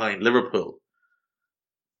 points behind Liverpool.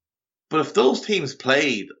 But if those teams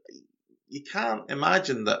played, you can't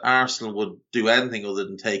imagine that Arsenal would do anything other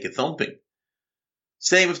than take a thumping.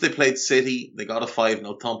 Same if they played City, they got a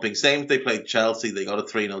 5-0 thumping. Same if they played Chelsea, they got a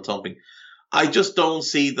 3-0 thumping. I just don't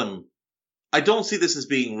see them. I don't see this as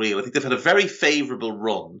being real. I think they've had a very favourable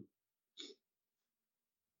run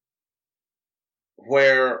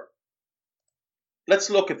where, let's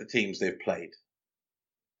look at the teams they've played.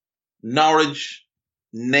 Norwich,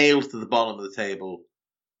 nailed to the bottom of the table,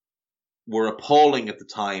 were appalling at the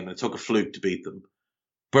time, and it took a fluke to beat them.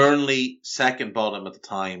 Burnley, second bottom at the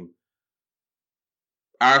time.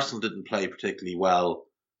 Arsenal didn't play particularly well.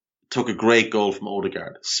 Took a great goal from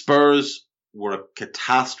Odegaard. Spurs were a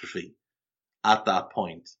catastrophe at that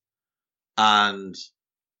point, and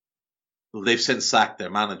they've since sacked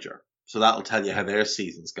their manager. So that'll tell you how their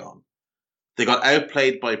season's gone. They got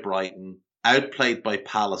outplayed by Brighton, outplayed by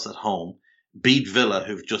Palace at home, beat Villa,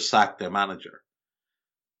 who've just sacked their manager.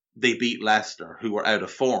 They beat Leicester, who were out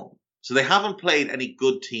of form. So they haven't played any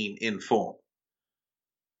good team in form.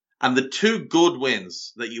 And the 2 good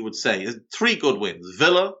wins that you would say, 3 good wins,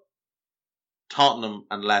 Villa, Tottenham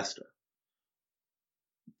and Leicester.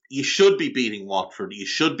 You should be beating Watford. You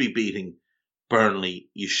should be beating Burnley.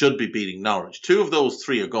 You should be beating Norwich. 2 of those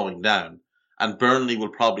 3 are going down, and Burnley will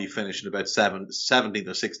probably finish in about 17th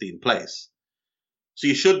or 16th place. So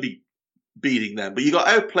you should be beating them. But you got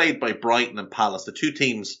outplayed by Brighton and Palace, the 2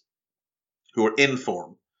 teams who are in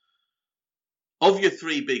form. Of your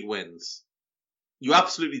 3 big wins, you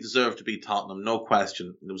absolutely deserve to beat Tottenham, no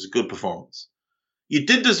question. It was a good performance. You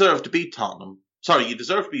did deserve to beat Tottenham. Sorry, you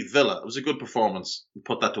deserve to beat Villa. It was a good performance.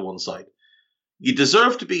 Put that to one side. You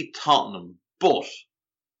deserve to beat Tottenham, but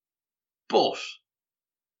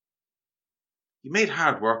you made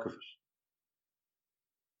hard work of it.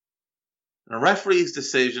 And a referee's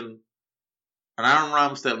decision, and Aaron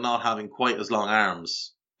Ramsdale not having quite as long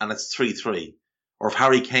arms, and it's 3-3, or if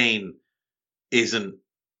Harry Kane isn't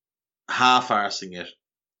half-arsing it,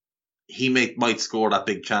 he might score that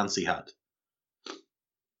big chance he had.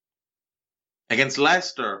 Against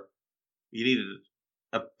Leicester, you needed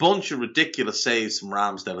a bunch of ridiculous saves from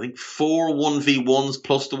Ramsdale. I think 4 1v1s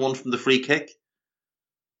plus the one from the free kick.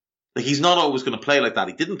 Like, he's not always going to play like that.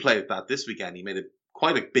 He didn't play like that this weekend. He made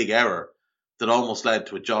quite a big error that almost led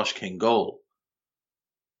to a Josh King goal.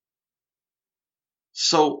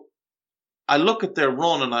 So I look at their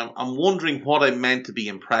run and I'm wondering what I'm meant to be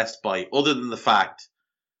impressed by, other than the fact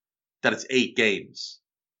that it's 8 games.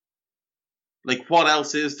 Like, what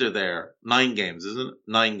else is there? 9 games, isn't it?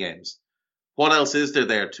 9 games. What else is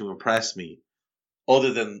there to impress me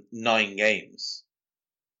other than 9 games?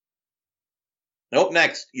 Now, up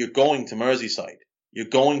next, you're going to Merseyside. You're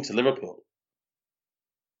going to Liverpool.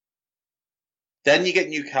 Then you get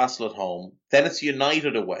Newcastle at home. Then it's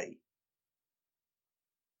United away.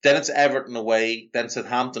 Then it's Everton away. Then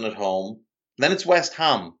Southampton at home. Then it's West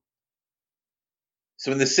Ham.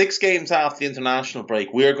 So in the 6 games after the international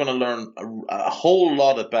break, we're going to learn a whole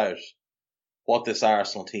lot about what this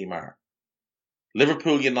Arsenal team are.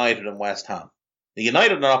 Liverpool, United and West Ham. The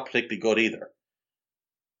United are not particularly good either.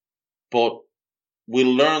 But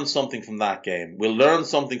we'll learn something from that game. We'll learn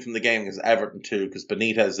something from the game against Everton too, because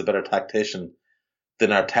Benitez is a better tactician than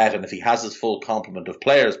Arteta, and if he has his full complement of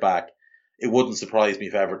players back, it wouldn't surprise me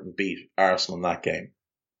if Everton beat Arsenal in that game.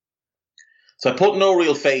 So I put no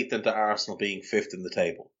real faith into Arsenal being 5th in the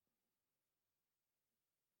table.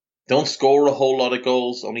 Don't score a whole lot of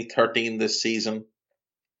goals, only 13 this season.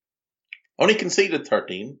 Only conceded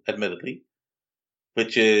 13, admittedly,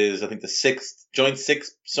 which is, I think, the joint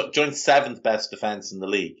 7th best defence in the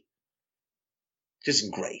league. Which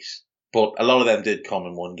isn't great, but a lot of them did come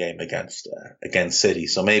in one game against City,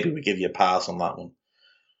 so maybe we give you a pass on that one.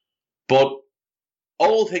 But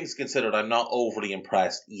all things considered, I'm not overly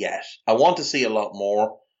impressed yet. I want to see a lot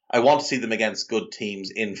more. I want to see them against good teams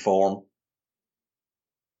in form.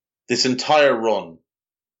 This entire run,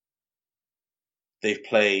 they've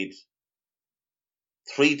played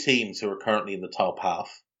three teams who are currently in the top half.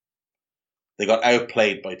 They got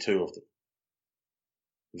outplayed by two of them.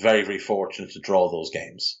 Very, very fortunate to draw those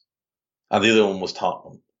games. And the other one was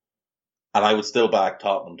Tottenham. And I would still back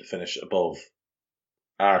Tottenham to finish above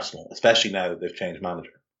Arsenal, especially now that they've changed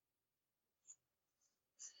manager.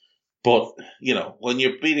 But, when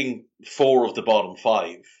you're beating four of the bottom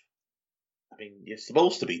five, I mean, you're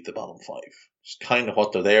supposed to beat the bottom five. It's kind of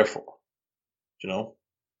what they're there for,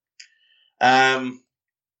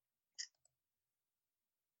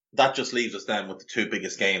 That just leaves us then with the two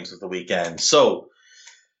biggest games of the weekend. So,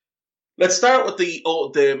 let's start with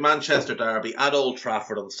the Manchester derby at Old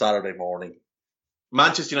Trafford on Saturday morning.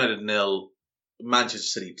 Manchester United 0,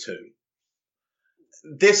 Manchester City 2.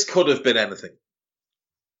 This could have been anything.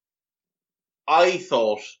 I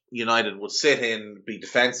thought United would sit in, be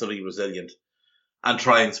defensively resilient, and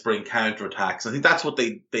try and spring counter-attacks. I think that's what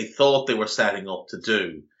they thought they were setting up to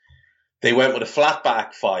do. They went with a flat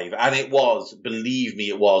back five, and it was, believe me,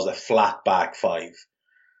 it was a flat back five.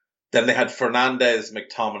 Then they had Fernandes,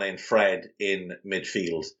 McTominay, and Fred in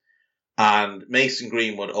midfield, and Mason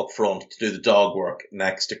Greenwood up front to do the dog work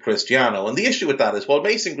next to Cristiano. And the issue with that is, while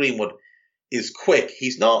Mason Greenwood is quick,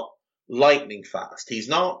 he's not lightning fast. He's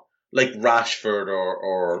not like Rashford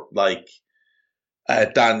or like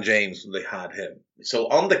Dan James when they had him. So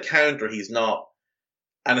on the counter, he's not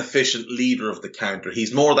an efficient leader of the counter.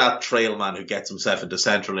 He's more that trail man who gets himself into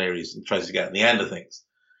central areas and tries to get in the end of things.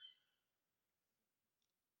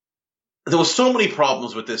 There were so many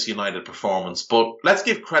problems with this United performance, but let's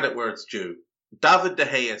give credit where it's due. David De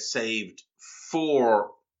Gea saved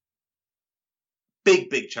 4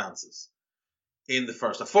 big chances in the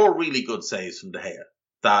first half. 4 really good saves from De Gea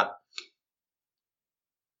that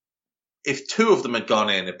if 2 of them had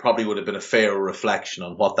gone in, it probably would have been a fairer reflection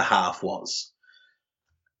on what the half was.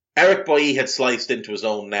 Eric Bailly had sliced into his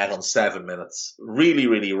own net on 7 minutes. Really,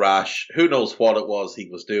 really rash. Who knows what it was he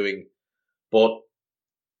was doing, but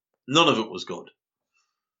none of it was good.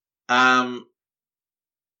 Then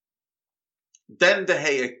De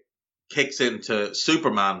Gea kicks into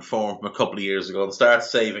Superman form from a couple of years ago and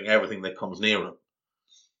starts saving everything that comes near him.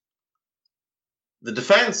 The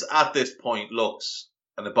defence at this point looks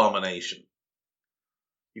an abomination.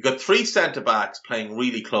 You've got 3 centre-backs playing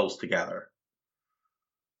really close together.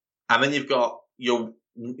 And then you've got your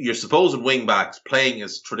supposed wing-backs playing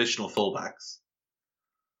as traditional full-backs.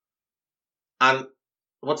 And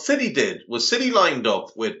what City did was City lined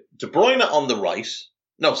up with De Bruyne on the right.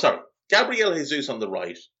 No, sorry. Gabriel Jesus on the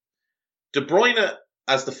right. De Bruyne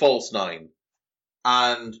as the false 9.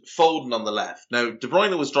 And Foden on the left. Now, De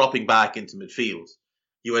Bruyne was dropping back into midfield.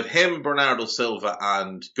 You had him, Bernardo Silva,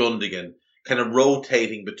 and Gundogan kind of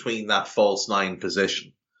rotating between that false 9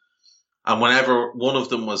 position. And whenever one of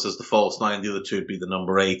them was as the false 9, the other two would be the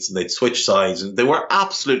number 8s, and they'd switch sides, and they were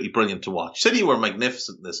absolutely brilliant to watch. City were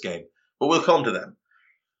magnificent in this game, but we'll come to them.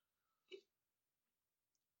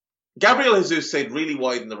 Gabriel Jesus stayed really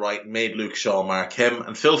wide in the right and made Luke Shaw mark him,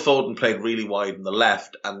 and Phil Foden played really wide in the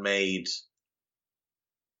left and made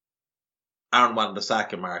Aaron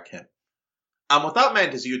Wan-Bissaka mark him. And what that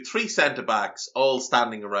meant is you had 3 centre-backs all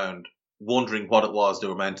standing around wondering what it was they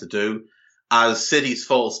were meant to do, as City's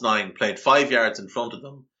false 9 played 5 yards in front of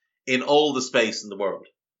them in all the space in the world.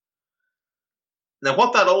 Now,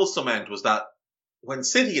 what that also meant was that when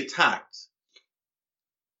City attacked,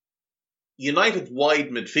 United wide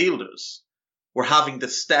midfielders were having to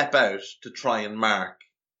step out to try and mark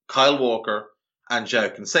Kyle Walker and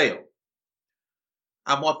João Cancelo.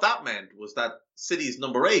 And what that meant was that City's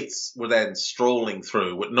number 8s were then strolling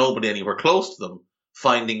through with nobody anywhere close to them,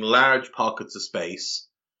 finding large pockets of space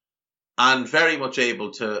and very much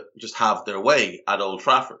able to just have their way at Old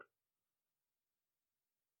Trafford.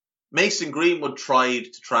 Mason Greenwood tried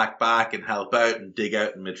to track back and help out and dig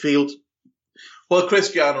out in midfield, while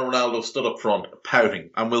Cristiano Ronaldo stood up front pouting,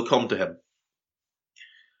 and we'll come to him.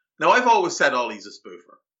 Now, I've always said Ollie's a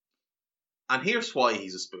spoofer, and here's why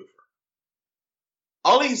he's a spoofer.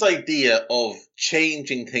 Ollie's idea of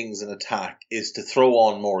changing things in attack is to throw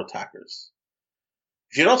on more attackers.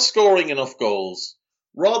 If you're not scoring enough goals,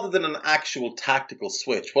 rather than an actual tactical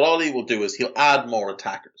switch, what Ollie will do is he'll add more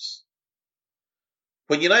attackers.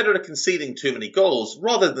 When United are conceding too many goals,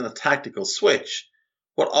 rather than a tactical switch,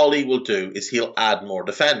 what Ollie will do is he'll add more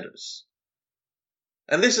defenders.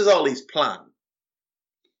 And this is Ollie's plan.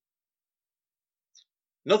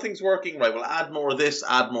 Nothing's working, right, we'll add more of this,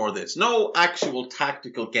 add more of this. No actual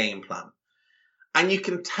tactical game plan. And you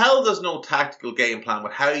can tell there's no tactical game plan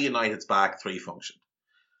with how United's back 3 functioned.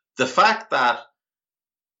 The fact that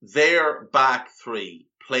their back 3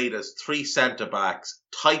 played as 3 centre-backs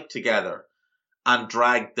tight together and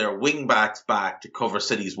dragged their wing-backs back to cover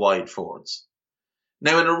City's wide forwards.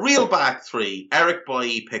 Now, in a real back three, Eric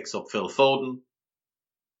Bailly picks up Phil Foden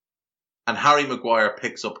and Harry Maguire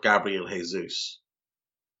picks up Gabriel Jesus.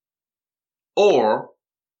 Or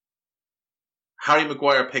Harry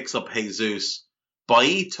Maguire picks up Jesus,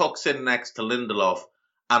 Bailly tucks in next to Lindelof,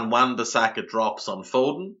 and Wan-Bissaka drops on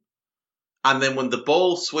Foden. And then when the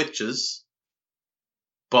ball switches,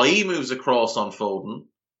 Bailly moves across on Foden,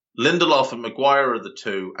 Lindelof and Maguire are the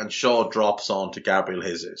two, and Shaw drops on to Gabriel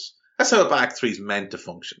Jesus. That's how a back three is meant to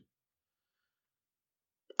function.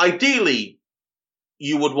 Ideally,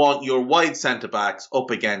 you would want your wide centre-backs up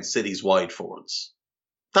against City's wide forwards.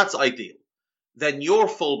 That's ideal. Then your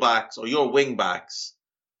full-backs or your wing-backs,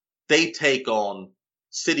 they take on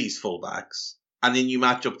City's full-backs, and then you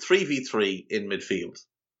match up 3v3 in midfield.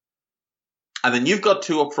 And then you've got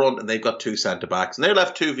two up front and they've got two centre-backs, and they're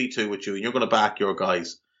left 2v2 with you, and you're going to back your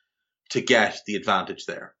guys to get the advantage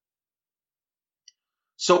there.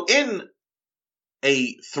 So in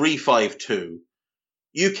a 3-5-2,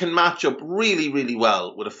 you can match up really, really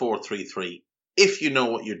well with a 4-3-3 if you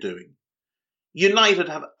know what you're doing. United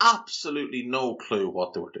have absolutely no clue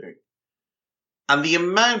what they were doing. And the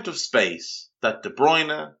amount of space that De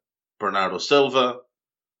Bruyne, Bernardo Silva,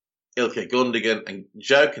 Ilkay Gundogan and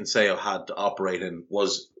João Cancelo had to operate in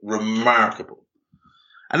was remarkable.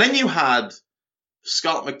 And then you had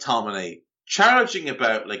Scott McTominay charging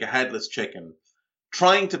about like a headless chicken,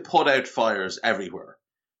 trying to put out fires everywhere,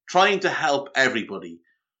 trying to help everybody,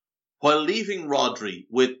 while leaving Rodri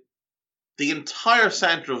with the entire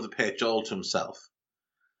centre of the pitch all to himself.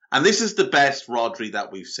 And this is the best Rodri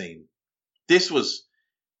that we've seen. This was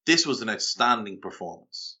an outstanding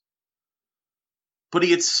performance. But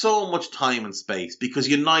he had so much time and space because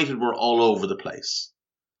United were all over the place.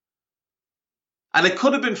 And it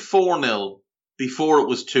could have been 4-0 before it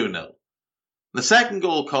was 2-0. The second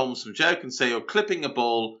goal comes from João Cancelo clipping a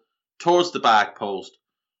ball towards the back post.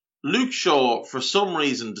 Luke Shaw, for some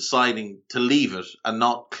reason, deciding to leave it and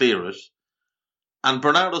not clear it. And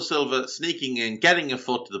Bernardo Silva sneaking in, getting a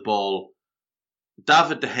foot to the ball.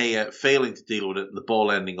 David De Gea failing to deal with it and the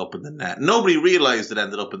ball ending up in the net. Nobody realised it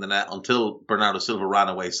ended up in the net until Bernardo Silva ran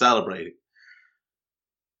away celebrating.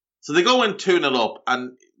 So they go in 2-0 up,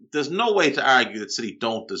 and there's no way to argue that City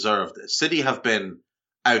don't deserve this. City have been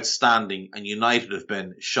outstanding and United have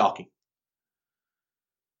been shocking.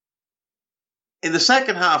 In the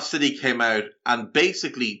second half, City came out and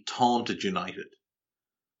basically taunted United.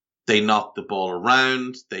 They knocked the ball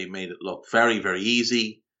around. They made it look very, very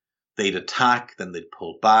easy. They'd attack, then they'd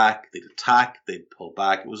pull back. They'd attack, they'd pull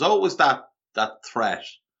back. It was always that threat.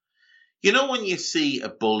 You know when you see a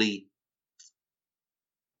bully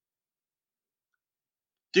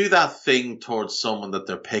do that thing towards someone that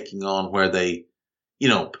they're picking on where they,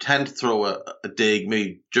 pretend to throw a dig,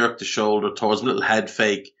 maybe jerk the shoulder towards them, a little head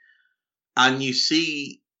fake, and you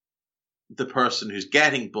see the person who's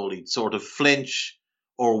getting bullied sort of flinch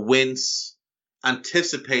or wince,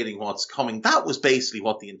 anticipating what's coming. That was basically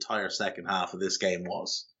what the entire second half of this game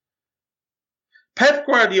was. Pep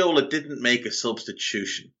Guardiola didn't make a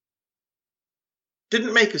substitution.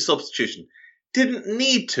 Didn't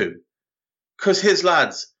need to, because his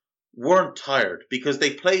lads weren't tired, because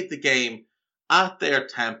they played the game at their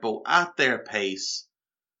tempo, at their pace,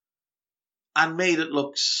 and made it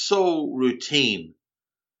look so routine.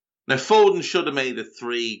 Now, Foden should have made it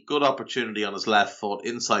 3. Good opportunity on his left foot,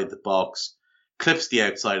 inside the box. Clips the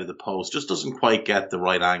outside of the post. Just doesn't quite get the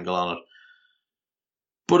right angle on it.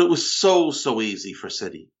 But it was so easy for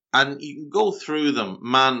City. And you can go through them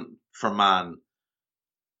man for man.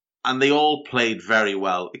 And they all played very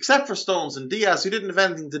well. Except for Stones and Diaz, who didn't have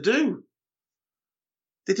anything to do.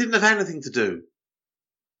 They didn't have anything to do.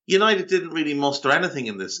 United didn't really muster anything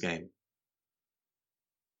in this game.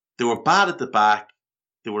 They were bad at the back.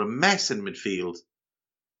 They were a mess in midfield.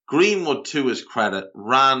 Greenwood, to his credit,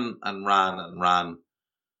 ran,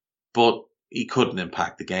 but he couldn't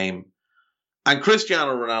impact the game. And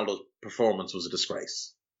Cristiano Ronaldo's performance was a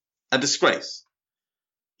disgrace. A disgrace.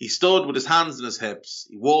 He stood with his hands in his hips,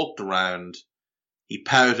 he walked around, he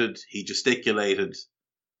pouted, he gesticulated,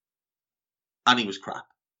 and he was crap.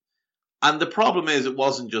 And the problem is, it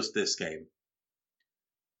wasn't just this game.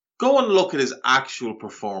 Go and look at his actual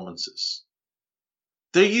performances.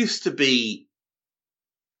 There used to be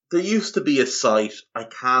a site, I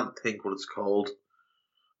can't think what it's called,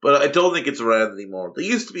 but I don't think it's around anymore. There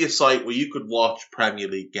used to be a site where you could watch Premier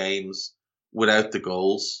League games without the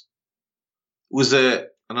goals. It was an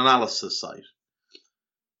analysis site.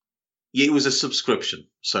 It was a subscription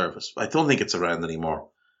service. I don't think it's around anymore.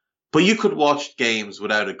 But you could watch games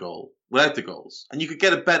without a goal. without the goals. And you could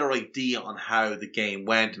get a better idea on how the game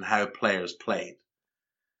went and how players played.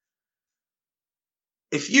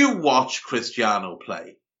 If you watch Cristiano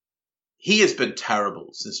play, he has been terrible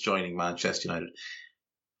since joining Manchester United.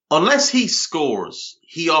 Unless he scores,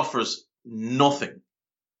 he offers nothing.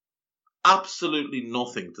 Absolutely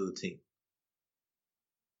nothing to the team.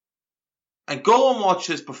 And go and watch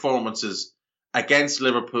his performances against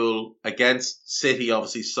Liverpool, against City,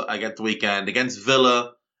 obviously, against the weekend, against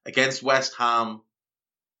Villa, against West Ham.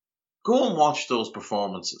 Go and watch those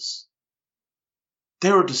performances.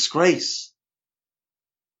 They're a disgrace.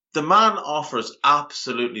 The man offers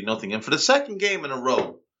absolutely nothing. And for the second game in a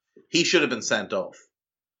row, he should have been sent off.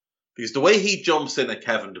 Because the way he jumps in at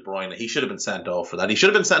Kevin De Bruyne, he should have been sent off for that. He should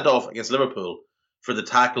have been sent off against Liverpool for the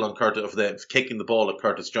tackle on Curtis, for the kicking the ball at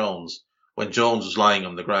Curtis Jones when Jones was lying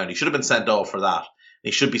on the ground. He should have been sent off for that.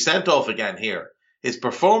 He should be sent off again here. His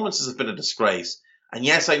performances have been a disgrace. And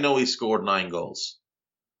yes, I know he scored 9 goals.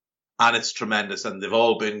 And it's tremendous. And they've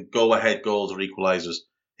all been go-ahead goals or equalisers.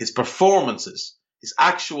 His performances, his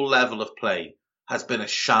actual level of play has been a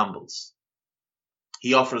shambles.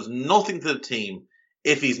 He offers nothing to the team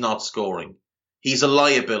if he's not scoring. He's a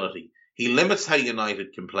liability. He limits how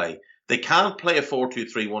United can play. They can't play a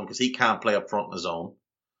 4-2-3-1 because he can't play up front in his own.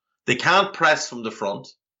 They can't press from the front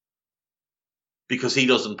because he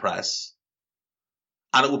doesn't press.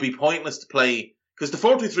 And it would be pointless to play, because the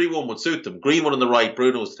 4-2-3-1 would suit them. Greenwood on the right,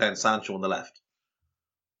 Bruno as 10, Sancho on the left.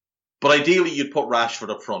 But ideally you'd put Rashford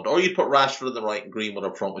up front, or you'd put Rashford on the right and Greenwood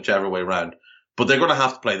up front, whichever way round. But they're going to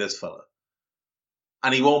have to play this fella.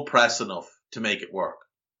 And he won't press enough to make it work.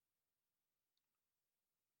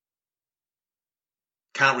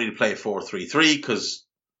 Can't really play a 4-3-3 because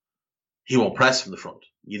he won't press from the front.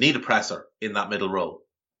 You need a presser in that middle row.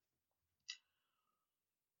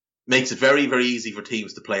 Makes it very, very easy for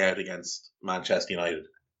teams to play out against Manchester United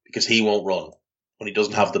because he won't run when he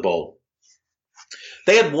doesn't have the ball.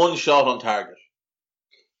 They had 1 shot on target.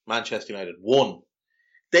 Manchester United, 1.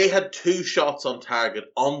 They had 2 shots on target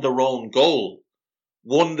on their own goal.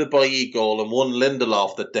 1 the Bailly goal and 1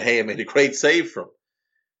 Lindelof that De Gea made a great save from.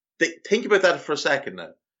 Think about that for a second now.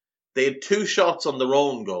 They had 2 shots on their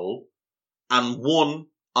own goal and 1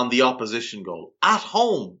 on the opposition goal. At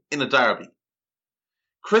home in a derby.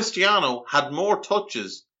 Cristiano had more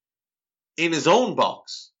touches in his own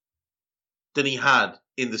box than he had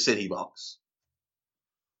in the City box.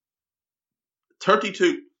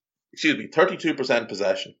 32%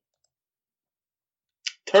 possession.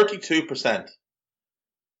 32%.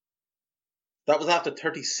 That was after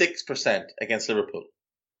 36% against Liverpool.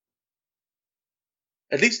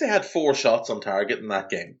 At least they had 4 shots on target in that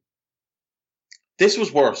game. This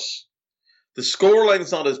was worse. The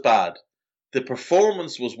scoreline's not as bad. The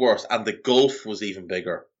performance was worse, and the gulf was even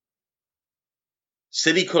bigger.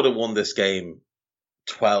 City could have won this game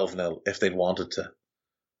 12-0 if they'd wanted to.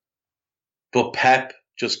 But Pep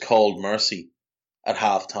just called mercy at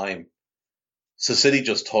half-time. So City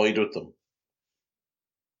just toyed with them.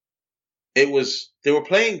 They were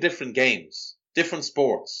playing different games, different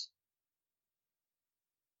sports.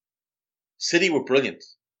 City were brilliant.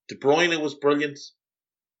 De Bruyne was brilliant.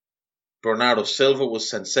 Bernardo Silva was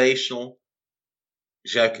sensational.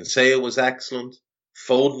 João Cancelo was excellent.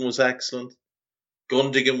 Foden was excellent.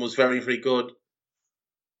 Gundogan was very, very good.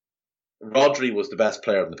 Rodri was the best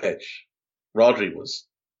player on the pitch. Rodri was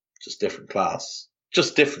just different class.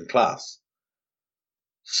 Just different class.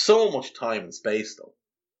 So much time and space, though.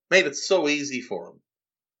 Made it so easy for him.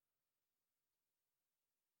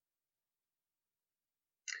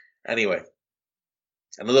 Anyway,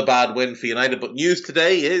 another bad win for United. But news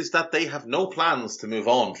today is that they have no plans to move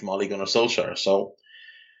on from Ole Gunnar Solskjaer. So,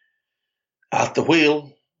 at the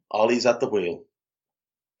wheel, Ollie's at the wheel.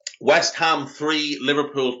 West Ham 3,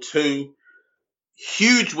 Liverpool 2.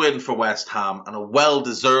 Huge win for West Ham and a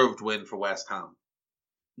well-deserved win for West Ham.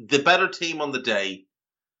 The better team on the day.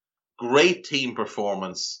 Great team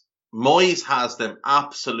performance. Moyes has them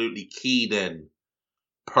absolutely keyed in.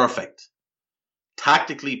 Perfect.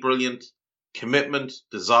 Tactically brilliant. Commitment,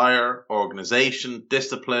 desire, organisation,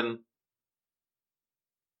 discipline.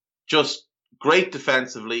 Just great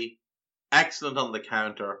defensively. Excellent on the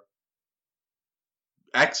counter.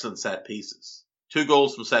 Excellent set pieces. 2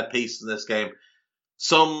 goals from set pieces in this game.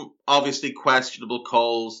 Some obviously questionable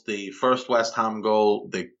calls. The first West Ham goal,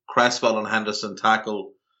 the Cresswell and Henderson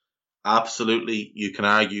tackle. Absolutely, you can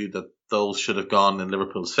argue that those should have gone in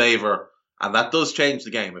Liverpool's favour. And that does change the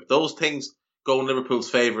game. If those things go in Liverpool's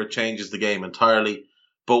favour, it changes the game entirely.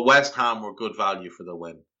 But West Ham were good value for the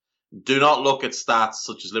win. Do not look at stats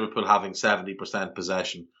such as Liverpool having 70%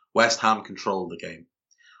 possession. West Ham controlled the game.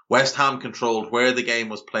 West Ham controlled where the game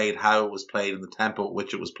was played, how it was played, and the tempo at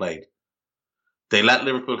which it was played. They let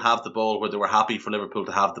Liverpool have the ball where they were happy for Liverpool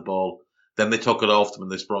to have the ball. Then they took it off them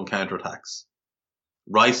and they sprung counterattacks.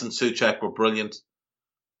 Rice and Souček were brilliant.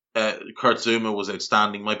 Kurt Zouma was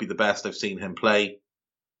outstanding, might be the best I've seen him play.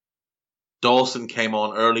 Dawson came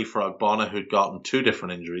on early for Ogbonna, who'd gotten 2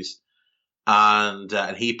 different injuries. And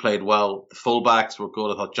he played well. The fullbacks were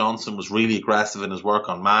good. I thought Johnson was really aggressive in his work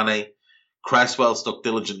on Mane. Cresswell stuck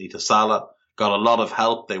diligently to Salah. Got a lot of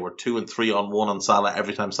help. They were 2 and 3 on 1 on Salah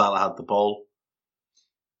every time Salah had the ball.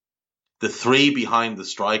 The 3 behind the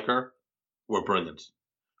striker were brilliant.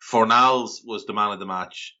 Fornals was the man of the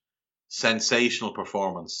match. Sensational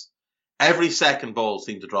performance. Every second ball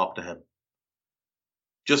seemed to drop to him.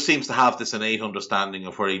 Just seems to have this innate understanding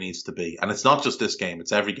of where he needs to be. And it's not just this game,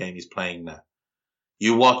 it's every game he's playing now.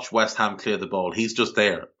 You watch West Ham clear the ball, he's just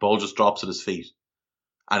there. Ball just drops at his feet.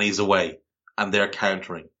 And he's away. And they're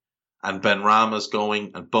countering. And Benrahma's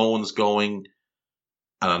going, and Bowen's going,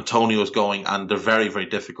 and Antonio's going, and they're very, very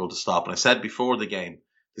difficult to stop. And I said before the game,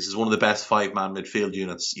 this is one of the best 5-man midfield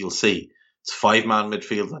units you'll see. It's a 5-man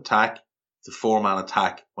midfield attack. It's a 4-man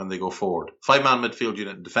attack when they go forward. 5-man midfield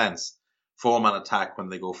unit in defence. 4-man attack when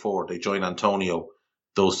they go forward. They join Antonio.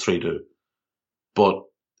 Those 3 do. But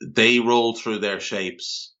they roll through their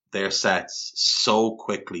shapes, their sets, so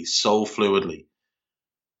quickly, so fluidly.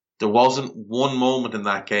 There wasn't one moment in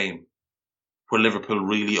that game where Liverpool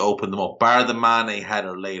really opened them up, bar the Mane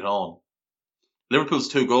header late on. Liverpool's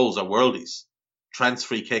 2 goals are worldies. Trent's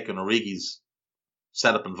free kick and Origi's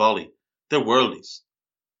set up and volley. They're worldies.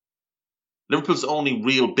 Liverpool's only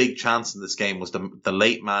real big chance in this game was the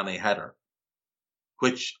late Mane header,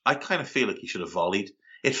 which I kind of feel like he should have volleyed.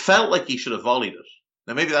 It felt like he should have volleyed it.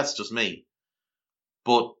 Now, maybe that's just me.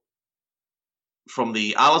 But from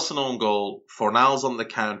the Alisson own goal, Fornals on the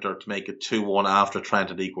counter to make it 2-1 after Trent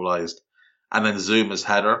had equalised, and then Zouma's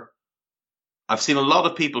header. I've seen a lot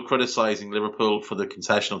of people criticising Liverpool for the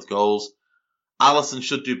concession of the goals. Alisson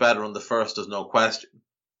should do better on the first, there's no question.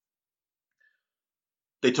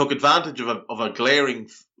 They took advantage of a glaring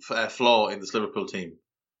flaw in this Liverpool team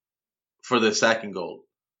for the second goal.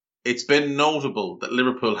 It's been notable that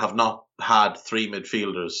Liverpool have not had 3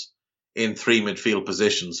 midfielders in 3 midfield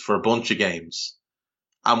positions for a bunch of games.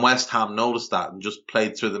 And West Ham noticed that and just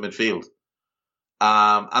played through the midfield.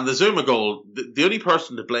 And the Zouma goal, the only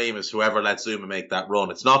person to blame is whoever let Zouma make that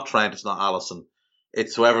run. It's not Trent, it's not Alisson.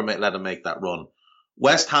 It's whoever let him make that run.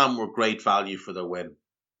 West Ham were great value for their win.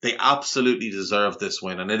 They absolutely deserve this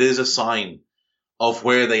win, and it is a sign of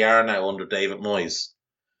where they are now under David Moyes.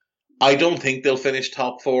 I don't think they'll finish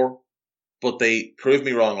top 4, but they proved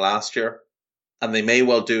me wrong last year, and they may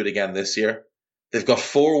well do it again this year. They've got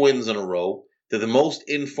 4 wins in a row. They're the most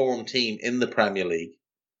informed team in the Premier League.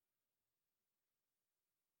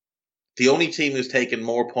 The only team who's taken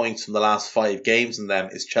more points from the last 5 games than them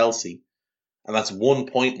is Chelsea, and that's 1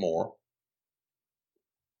 point more.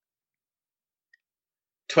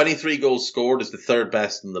 23 goals scored is the 3rd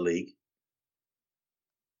best in the league.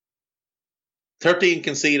 13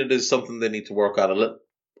 conceded is something they need to work out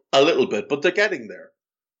a little bit, but they're getting there.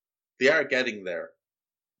 They are getting there.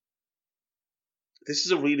 This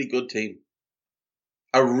is a really good team.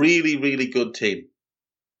 A really, really good team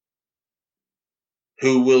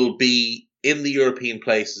who will be in the European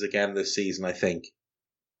places again this season, I think.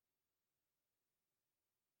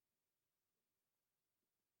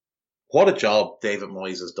 What a job David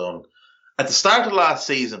Moyes has done. At the start of last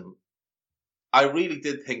season, I really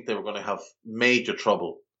did think they were going to have major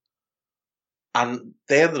trouble. And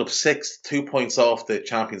they ended up 6th, 2 points off the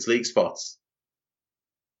Champions League spots.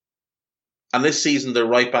 And this season, they're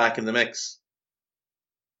right back in the mix.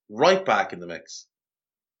 Right back in the mix.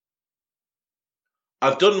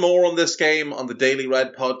 I've done more on this game on the Daily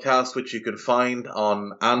Red podcast, which you can find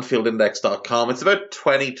on AnfieldIndex.com. It's about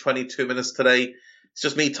 20-22 minutes today. It's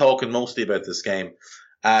just me talking mostly about this game.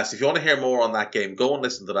 So if you want to hear more on that game, go and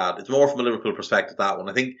listen to that. It's more from a Liverpool perspective, that one.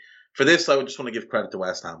 I think for this, I would just want to give credit to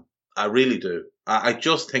West Ham. I really do. I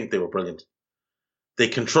just think they were brilliant. They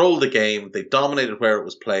controlled the game. They dominated where it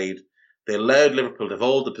was played. They allowed Liverpool to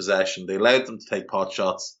hold the possession. They allowed them to take pot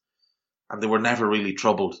shots. And they were never really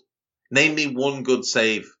troubled. Name me one good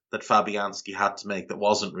save that Fabianski had to make that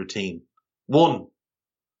wasn't routine. One.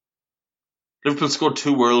 Liverpool scored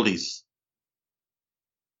 2 worldies.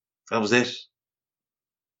 That was it.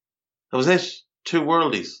 That was it. 2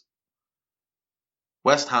 worldies.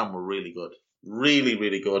 West Ham were really good. Really,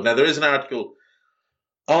 really good. Now, there is an article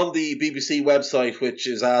on the BBC website which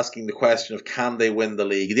is asking the question of can they win the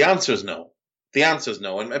league? The answer is no. The answer is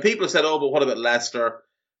no. And people have said, oh, but what about Leicester?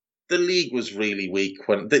 The league was really weak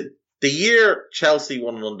when The year Chelsea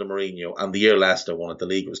won under Mourinho and the year Leicester won it, the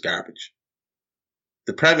league was garbage.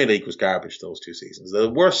 The Premier League was garbage those 2 seasons. The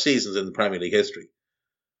worst seasons in the Premier League history.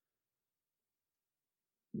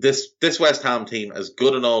 This West Ham team, as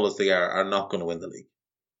good and all as they are not going to win the league.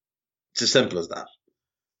 It's as simple as that.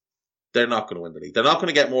 They're not going to win the league. They're not going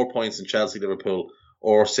to get more points than Chelsea, Liverpool,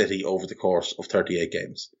 or City over the course of 38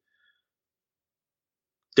 games.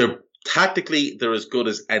 Tactically, they're as good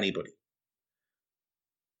as anybody.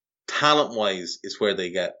 Talent-wise is where they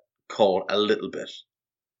get caught a little bit.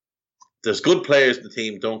 There's good players in the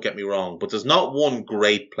team, don't get me wrong, but there's not one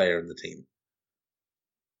great player in the team.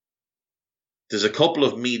 There's a couple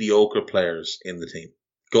of mediocre players in the team.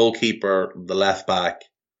 Goalkeeper, the left back.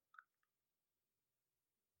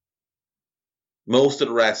 Most of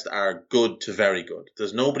the rest are good to very good.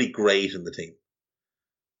 There's nobody great in the team.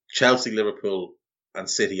 Chelsea, Liverpool, and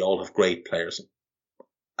City all have great players.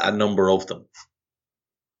 A number of them.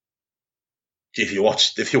 If you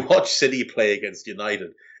watch City play against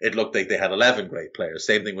United, it looked like they had 11 great players.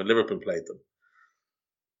 Same thing when Liverpool played them.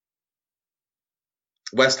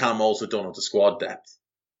 West Ham also don't have the squad depth.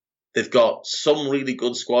 They've got some really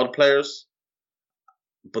good squad players,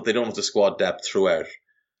 but they don't have the squad depth throughout.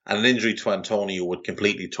 And an injury to Antonio would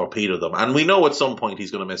completely torpedo them. And we know at some point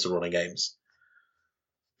he's going to miss a run of games.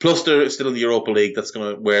 Plus, they're still in the Europa League. That's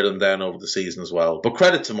going to wear them down over the season as well. But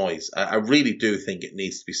credit to Moyes. I really do think it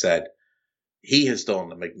needs to be said. He has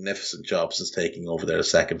done a magnificent job since taking over there the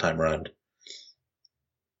second time around.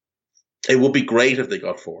 It would be great if they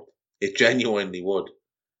got fourth. It genuinely would.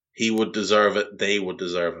 He would deserve it. They would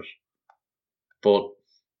deserve it. But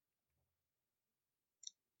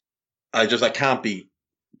I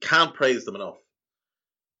can't praise them enough.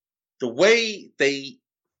 The way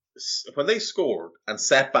when they scored and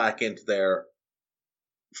set back into their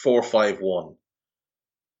 4-5-1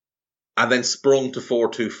 and then sprung to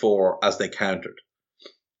 4-2-4 as they countered,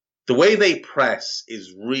 the way they press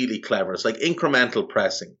is really clever. It's like incremental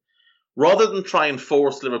pressing. Rather than try and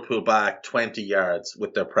force Liverpool back 20 yards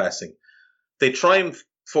with their pressing, they try and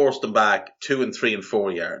force them back 2 and 3 and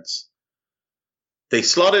 4 yards. They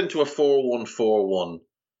slot into a 4-1-4-1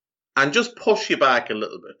 and just push you back a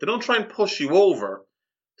little bit. They don't try and push you over.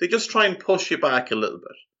 They just try and push you back a little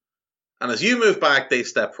bit. And as you move back, they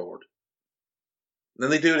step forward. And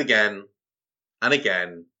then they do it again and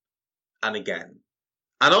again and again.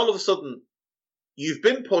 And all of a sudden, you've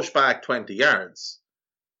been pushed back 20 yards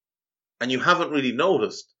and you haven't really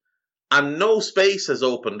noticed. And no space has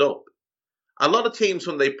opened up. A lot of teams,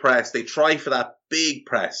 when they press, they try for that big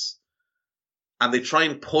press. And they try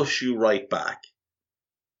and push you right back.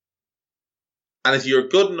 And if you're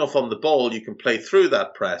good enough on the ball, you can play through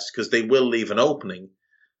that press because they will leave an opening.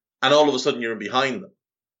 And all of a sudden, you're in behind them.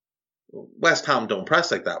 West Ham don't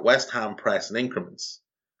press like that. West Ham press in increments.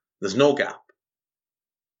 There's no gap.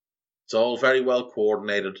 It's all very well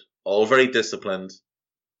coordinated, all very disciplined.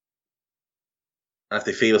 And if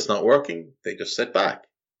they feel it's not working, they just sit back.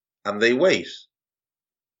 And they wait.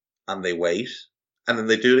 And they wait. And then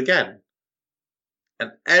they do it again.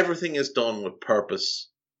 And everything is done with purpose.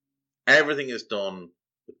 Everything is done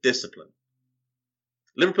with discipline.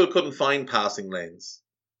 Liverpool couldn't find passing lanes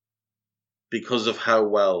because of how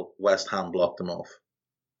well West Ham blocked them off.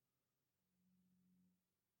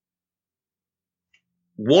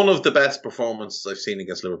 One of the best performances I've seen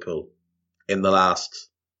against Liverpool in the last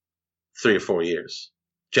 3 or 4 years.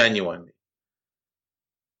 Genuinely.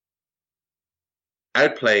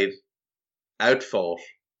 Outplayed, outfought,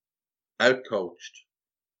 outcoached.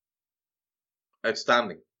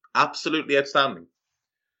 Outstanding. Absolutely outstanding.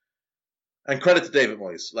 And credit to David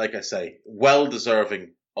Moyes, like I say, well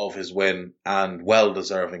deserving of his win and well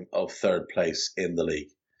deserving of third place in the league.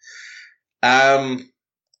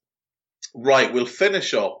 Right, we'll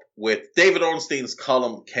finish up with David Ornstein's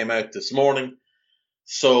column came out this morning.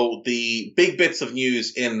 So the big bits of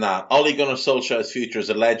news in that, Ole Gunnar Solskjaer's future is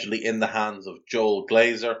allegedly in the hands of Joel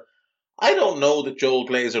Glazer. I don't know that Joel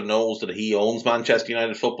Glazer knows that he owns Manchester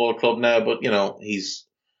United Football Club now, but, you know, he's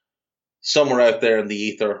somewhere out there in the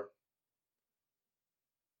ether.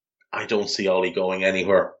 I don't see Ole going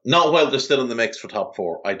anywhere. Not while they're still in the mix for top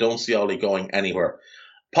 4. I don't see Ole going anywhere.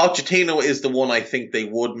 Pochettino is the one I think they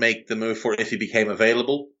would make the move for if he became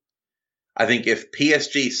available. I think if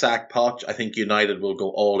PSG sack Poch, I think United will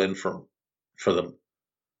go all in for them.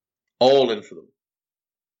 All in for them.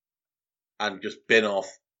 And just bin off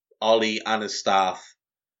Ole and his staff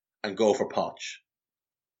and go for Poch.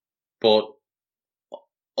 But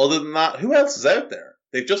other than that, who else is out there?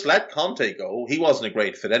 They've just let Conte go. He wasn't a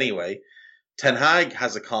great fit anyway. Ten Hag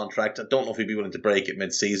has a contract. I don't know if he'd be willing to break it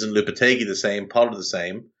mid-season. Lopetegui the same. Potter the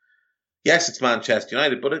same. Yes, it's Manchester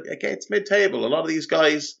United, but again, it's mid-table. A lot of these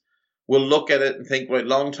guys will look at it and think, right,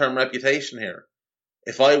 long-term reputation here.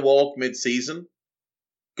 If I walk mid-season,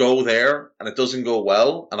 go there, and it doesn't go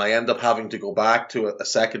well, and I end up having to go back to a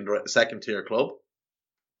second-tier club,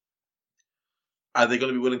 are they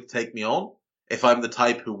going to be willing to take me on if I'm the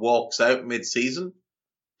type who walks out mid-season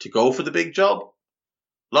to go for the big job?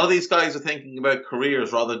 A lot of these guys are thinking about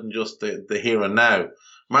careers rather than just the here and now.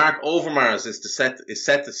 Mark Overmars is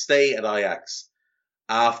set to stay at Ajax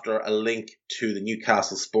after a link to the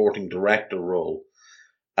Newcastle sporting director role.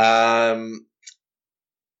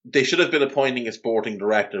 They should have been appointing a sporting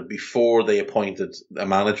director before they appointed a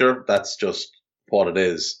manager. That's just what it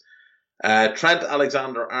is. Trent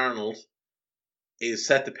Alexander-Arnold is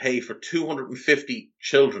set to pay for 250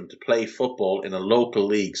 children to play football in a local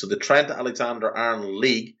league. So the Trent Alexander-Arnold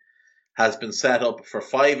League has been set up for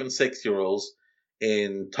 5 and 6 year olds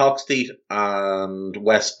in Toxteth and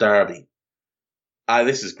West Derby.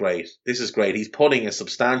 This is great. This is great. He's putting a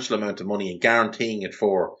substantial amount of money and guaranteeing it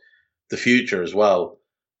for the future as well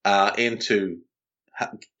into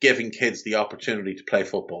giving kids the opportunity to play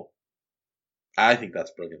football. I think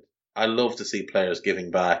that's brilliant. I love to see players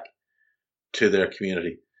giving back to their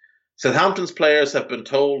community. Southampton's players have been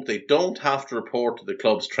told they don't have to report to the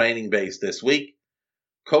club's training base this week.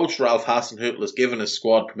 Coach Ralph Hasenhüttl has given his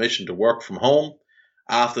squad permission to work from home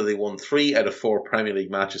after they won 3 out of 4 Premier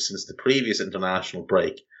League matches since the previous international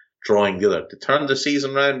break, drawing the other. To turn the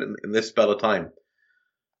season round in this spell of time.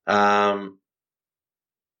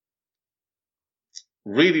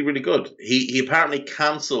 Really, really good. He apparently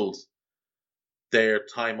cancelled their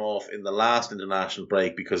time off in the last international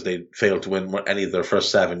break because they failed to win any of their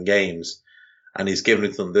first 7 games, and he's given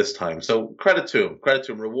it to them this time. So credit to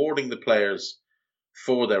him, rewarding the players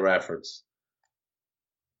for their efforts.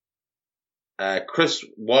 Chris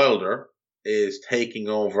Wilder is taking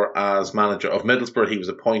over as manager of Middlesbrough. He was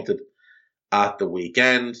appointed at the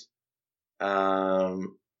weekend. The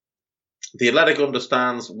Athletic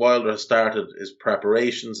understands Wilder has started his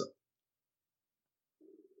preparations.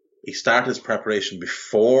 He started his preparation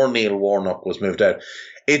before Neil Warnock was moved out.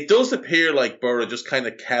 It does appear like Borough just kind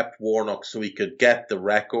of kept Warnock so he could get the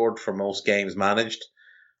record for most games managed.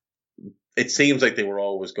 It seems like they were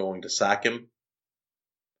always going to sack him.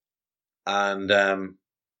 And,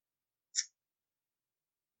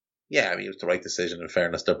 yeah, I mean, it was the right decision in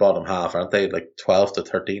fairness. They're bottom half, aren't they? Like 12th to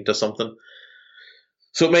 13th or something.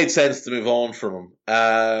 So it made sense to move on from him.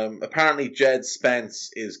 Apparently, Jed Spence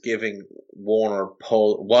is giving Wilder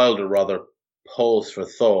pause for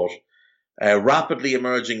thought. Rapidly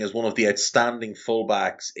emerging as one of the outstanding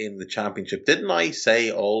fullbacks in the Championship. Didn't I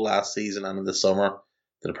say all last season and in the summer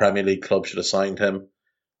that the Premier League club should have signed him?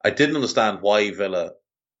 I didn't understand why Borough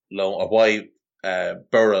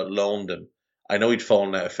loaned him. I know he'd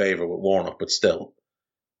fallen out of favour with Warnock, but still,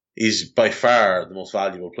 he's by far the most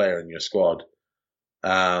valuable player in your squad.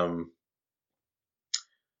 One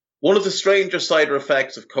of the stranger side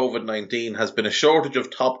effects of COVID-19 has been a shortage of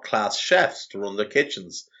top-class chefs to run their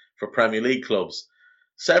kitchens for Premier League clubs.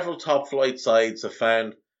 Several top-flight sides have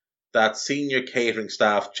found that senior catering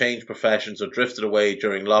staff changed professions or drifted away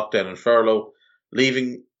during lockdown and furlough,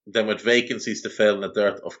 leaving them with vacancies to fill in a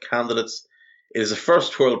dearth of candidates. It is a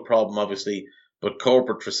first-world problem, obviously, but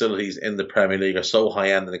corporate facilities in the Premier League are so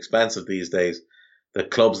high-end and expensive these days that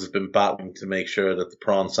clubs have been battling to make sure that the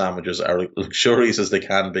prawn sandwiches are luxurious as they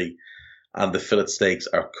can be and the fillet steaks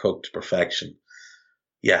are cooked to perfection.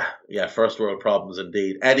 Yeah, first world problems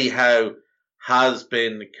indeed. Eddie Howe has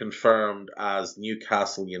been confirmed as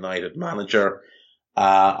Newcastle United manager.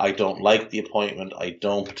 I don't like the appointment. I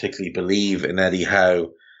don't particularly believe in Eddie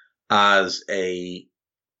Howe as a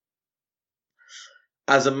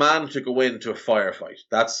man to go into a firefight.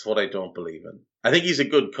 That's what I don't believe in. I think he's a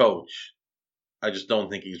good coach. I just don't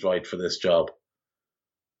think he's right for this job.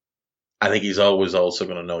 I think he's always also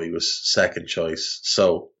going to know he was second choice.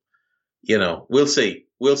 So, we'll see.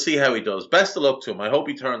 We'll see how he does. Best of luck to him. I hope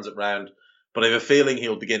he turns it round, but I have a feeling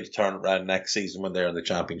he'll begin to turn it round next season when they're in the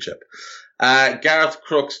Championship. Gareth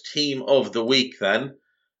Crook's team of the week then.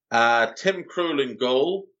 Tim Krul in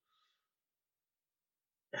goal.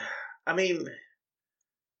 I mean,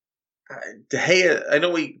 De Gea, I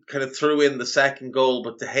know he kind of threw in the second goal,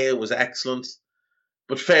 but De Gea was excellent.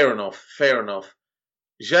 But fair enough.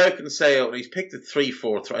 João Cancelo, and he's picked a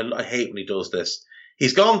 3-4-3. I hate when he does this.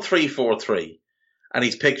 He's gone 3-4-3, and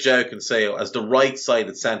he's picked João Cancelo as the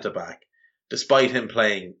right-sided centre-back, despite him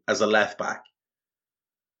playing as a left-back.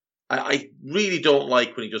 I really don't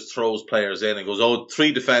like when he just throws players in and goes,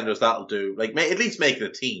 3 defenders, that'll do. Like, at least make it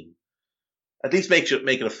a team. At least make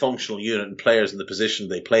it a functional unit and players in the position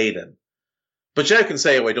they played in. But Joe can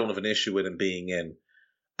say, I don't have an issue with him being in.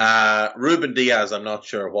 Ruben Diaz, I'm not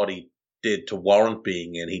sure what he did to warrant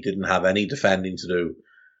being in. He didn't have any defending to do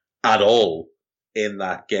at all in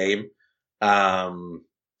that game.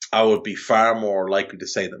 I would be far more likely to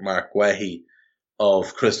say that Mark Guehi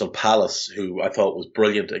of Crystal Palace, who I thought was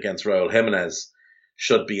brilliant against Raul Jimenez,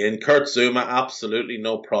 should be in. Kurt Zouma, absolutely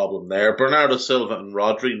no problem there. Bernardo Silva and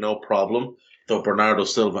Rodri, no problem. Though Bernardo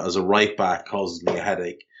Silva as a right back causes me a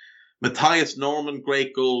headache. Matthias Norman,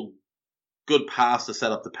 great goal. Good pass to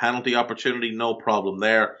set up the penalty opportunity. No problem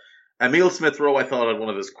there. Emile Smith-Rowe, I thought, had one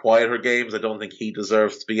of his quieter games. I don't think he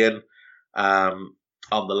deserves to be in on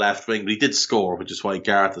the left wing. But he did score, which is why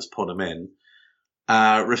Gareth has put him in.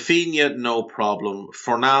 Rafinha, no problem.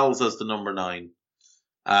 Fornals as the number 9.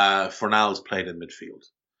 Fornals played in midfield.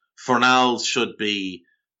 Fornals should be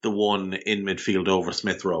the one in midfield over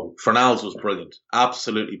Smith-Rowe. Fornals was brilliant.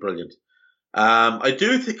 Absolutely brilliant. I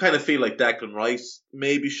do kind of feel like Declan Rice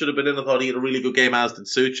maybe should have been in. I thought he had a really good game, as did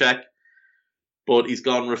Souček. But he's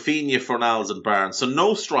gone Rafinha, Fornals and Barnes. So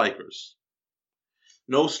no strikers.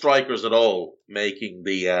 No strikers at all making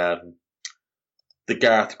the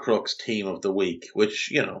Garth Crooks team of the week,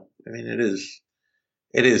 which, you know, I mean,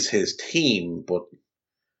 it is his team, but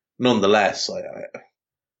nonetheless,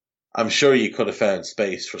 I'm sure you could have found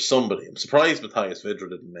space for somebody. I'm surprised Matthias Vidra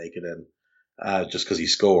didn't make it in, just because he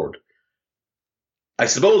scored. I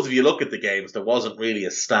suppose if you look at the games, there wasn't really a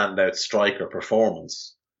standout striker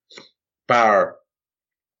performance. Bar,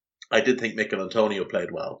 I did think Mikel Antonio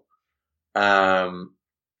played well.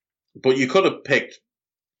 But you could have picked,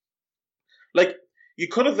 you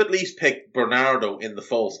could have at least picked Bernardo in the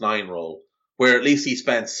false 9 role, where at least he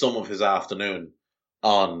spent some of his afternoon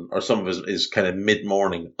on, or some of his kind of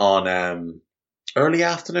mid-morning on early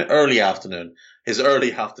afternoon on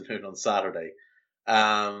Saturday.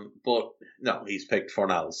 But no, he's picked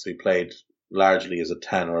Fornals, who played largely as a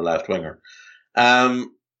 10 or a left winger.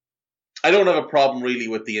 I don't have a problem really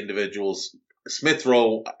with the individuals.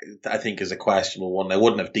 Smith-Rowe, I think, is a questionable one. I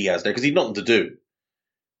wouldn't have Diaz there because he had nothing to do.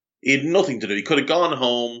 He had nothing to do. He could have gone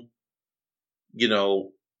home, you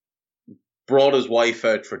know, brought his wife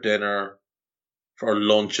out for dinner, for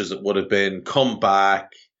lunch as it would have been, come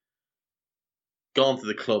back, gone to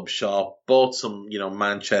the club shop, bought some, you know,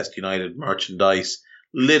 Manchester United merchandise,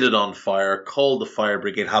 lit it on fire, called the fire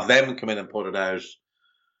brigade, have them come in and put it out,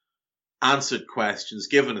 answered questions,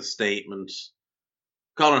 given a statement,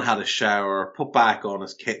 gone and had a shower, put back on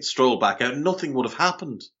his kit, strolled back out. Nothing would have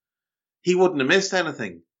happened. He wouldn't have missed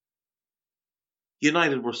anything.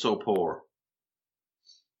 United were so poor.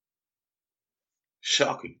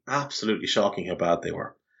 Shocking. Absolutely shocking how bad they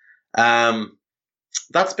were.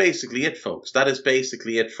 That's basically it, folks. That is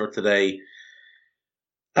basically it for today.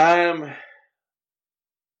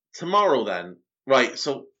 Tomorrow then. Right,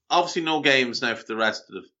 so obviously no games now for the rest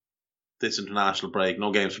of this international break.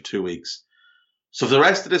 No games for 2 weeks. So for the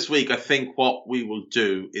rest of this week, I think what we will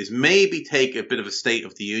do is maybe take a bit of a State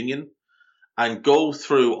of the Union and go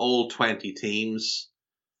through all 20 teams,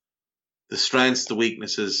 the strengths, the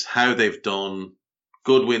weaknesses, how they've done,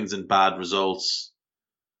 good wins and bad results.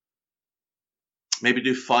 Maybe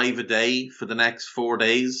do 5 a day for the next 4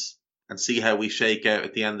 days and see how we shake out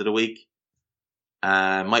at the end of the week.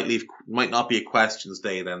 Might not be a questions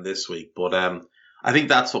day then this week, but I think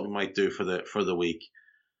that's what we might do for the week.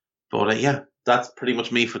 But yeah, that's pretty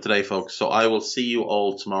much me for today, folks. So I will see you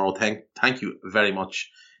all tomorrow. Thank you very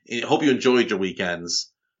much. I hope you enjoyed your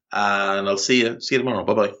weekends, and I'll see you tomorrow.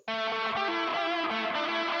 Bye bye.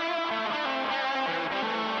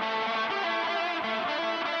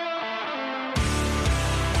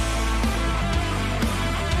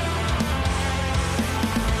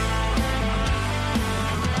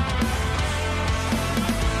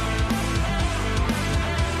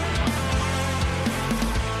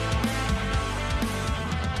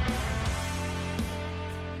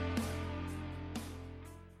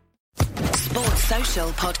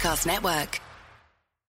 Social Podcast Network.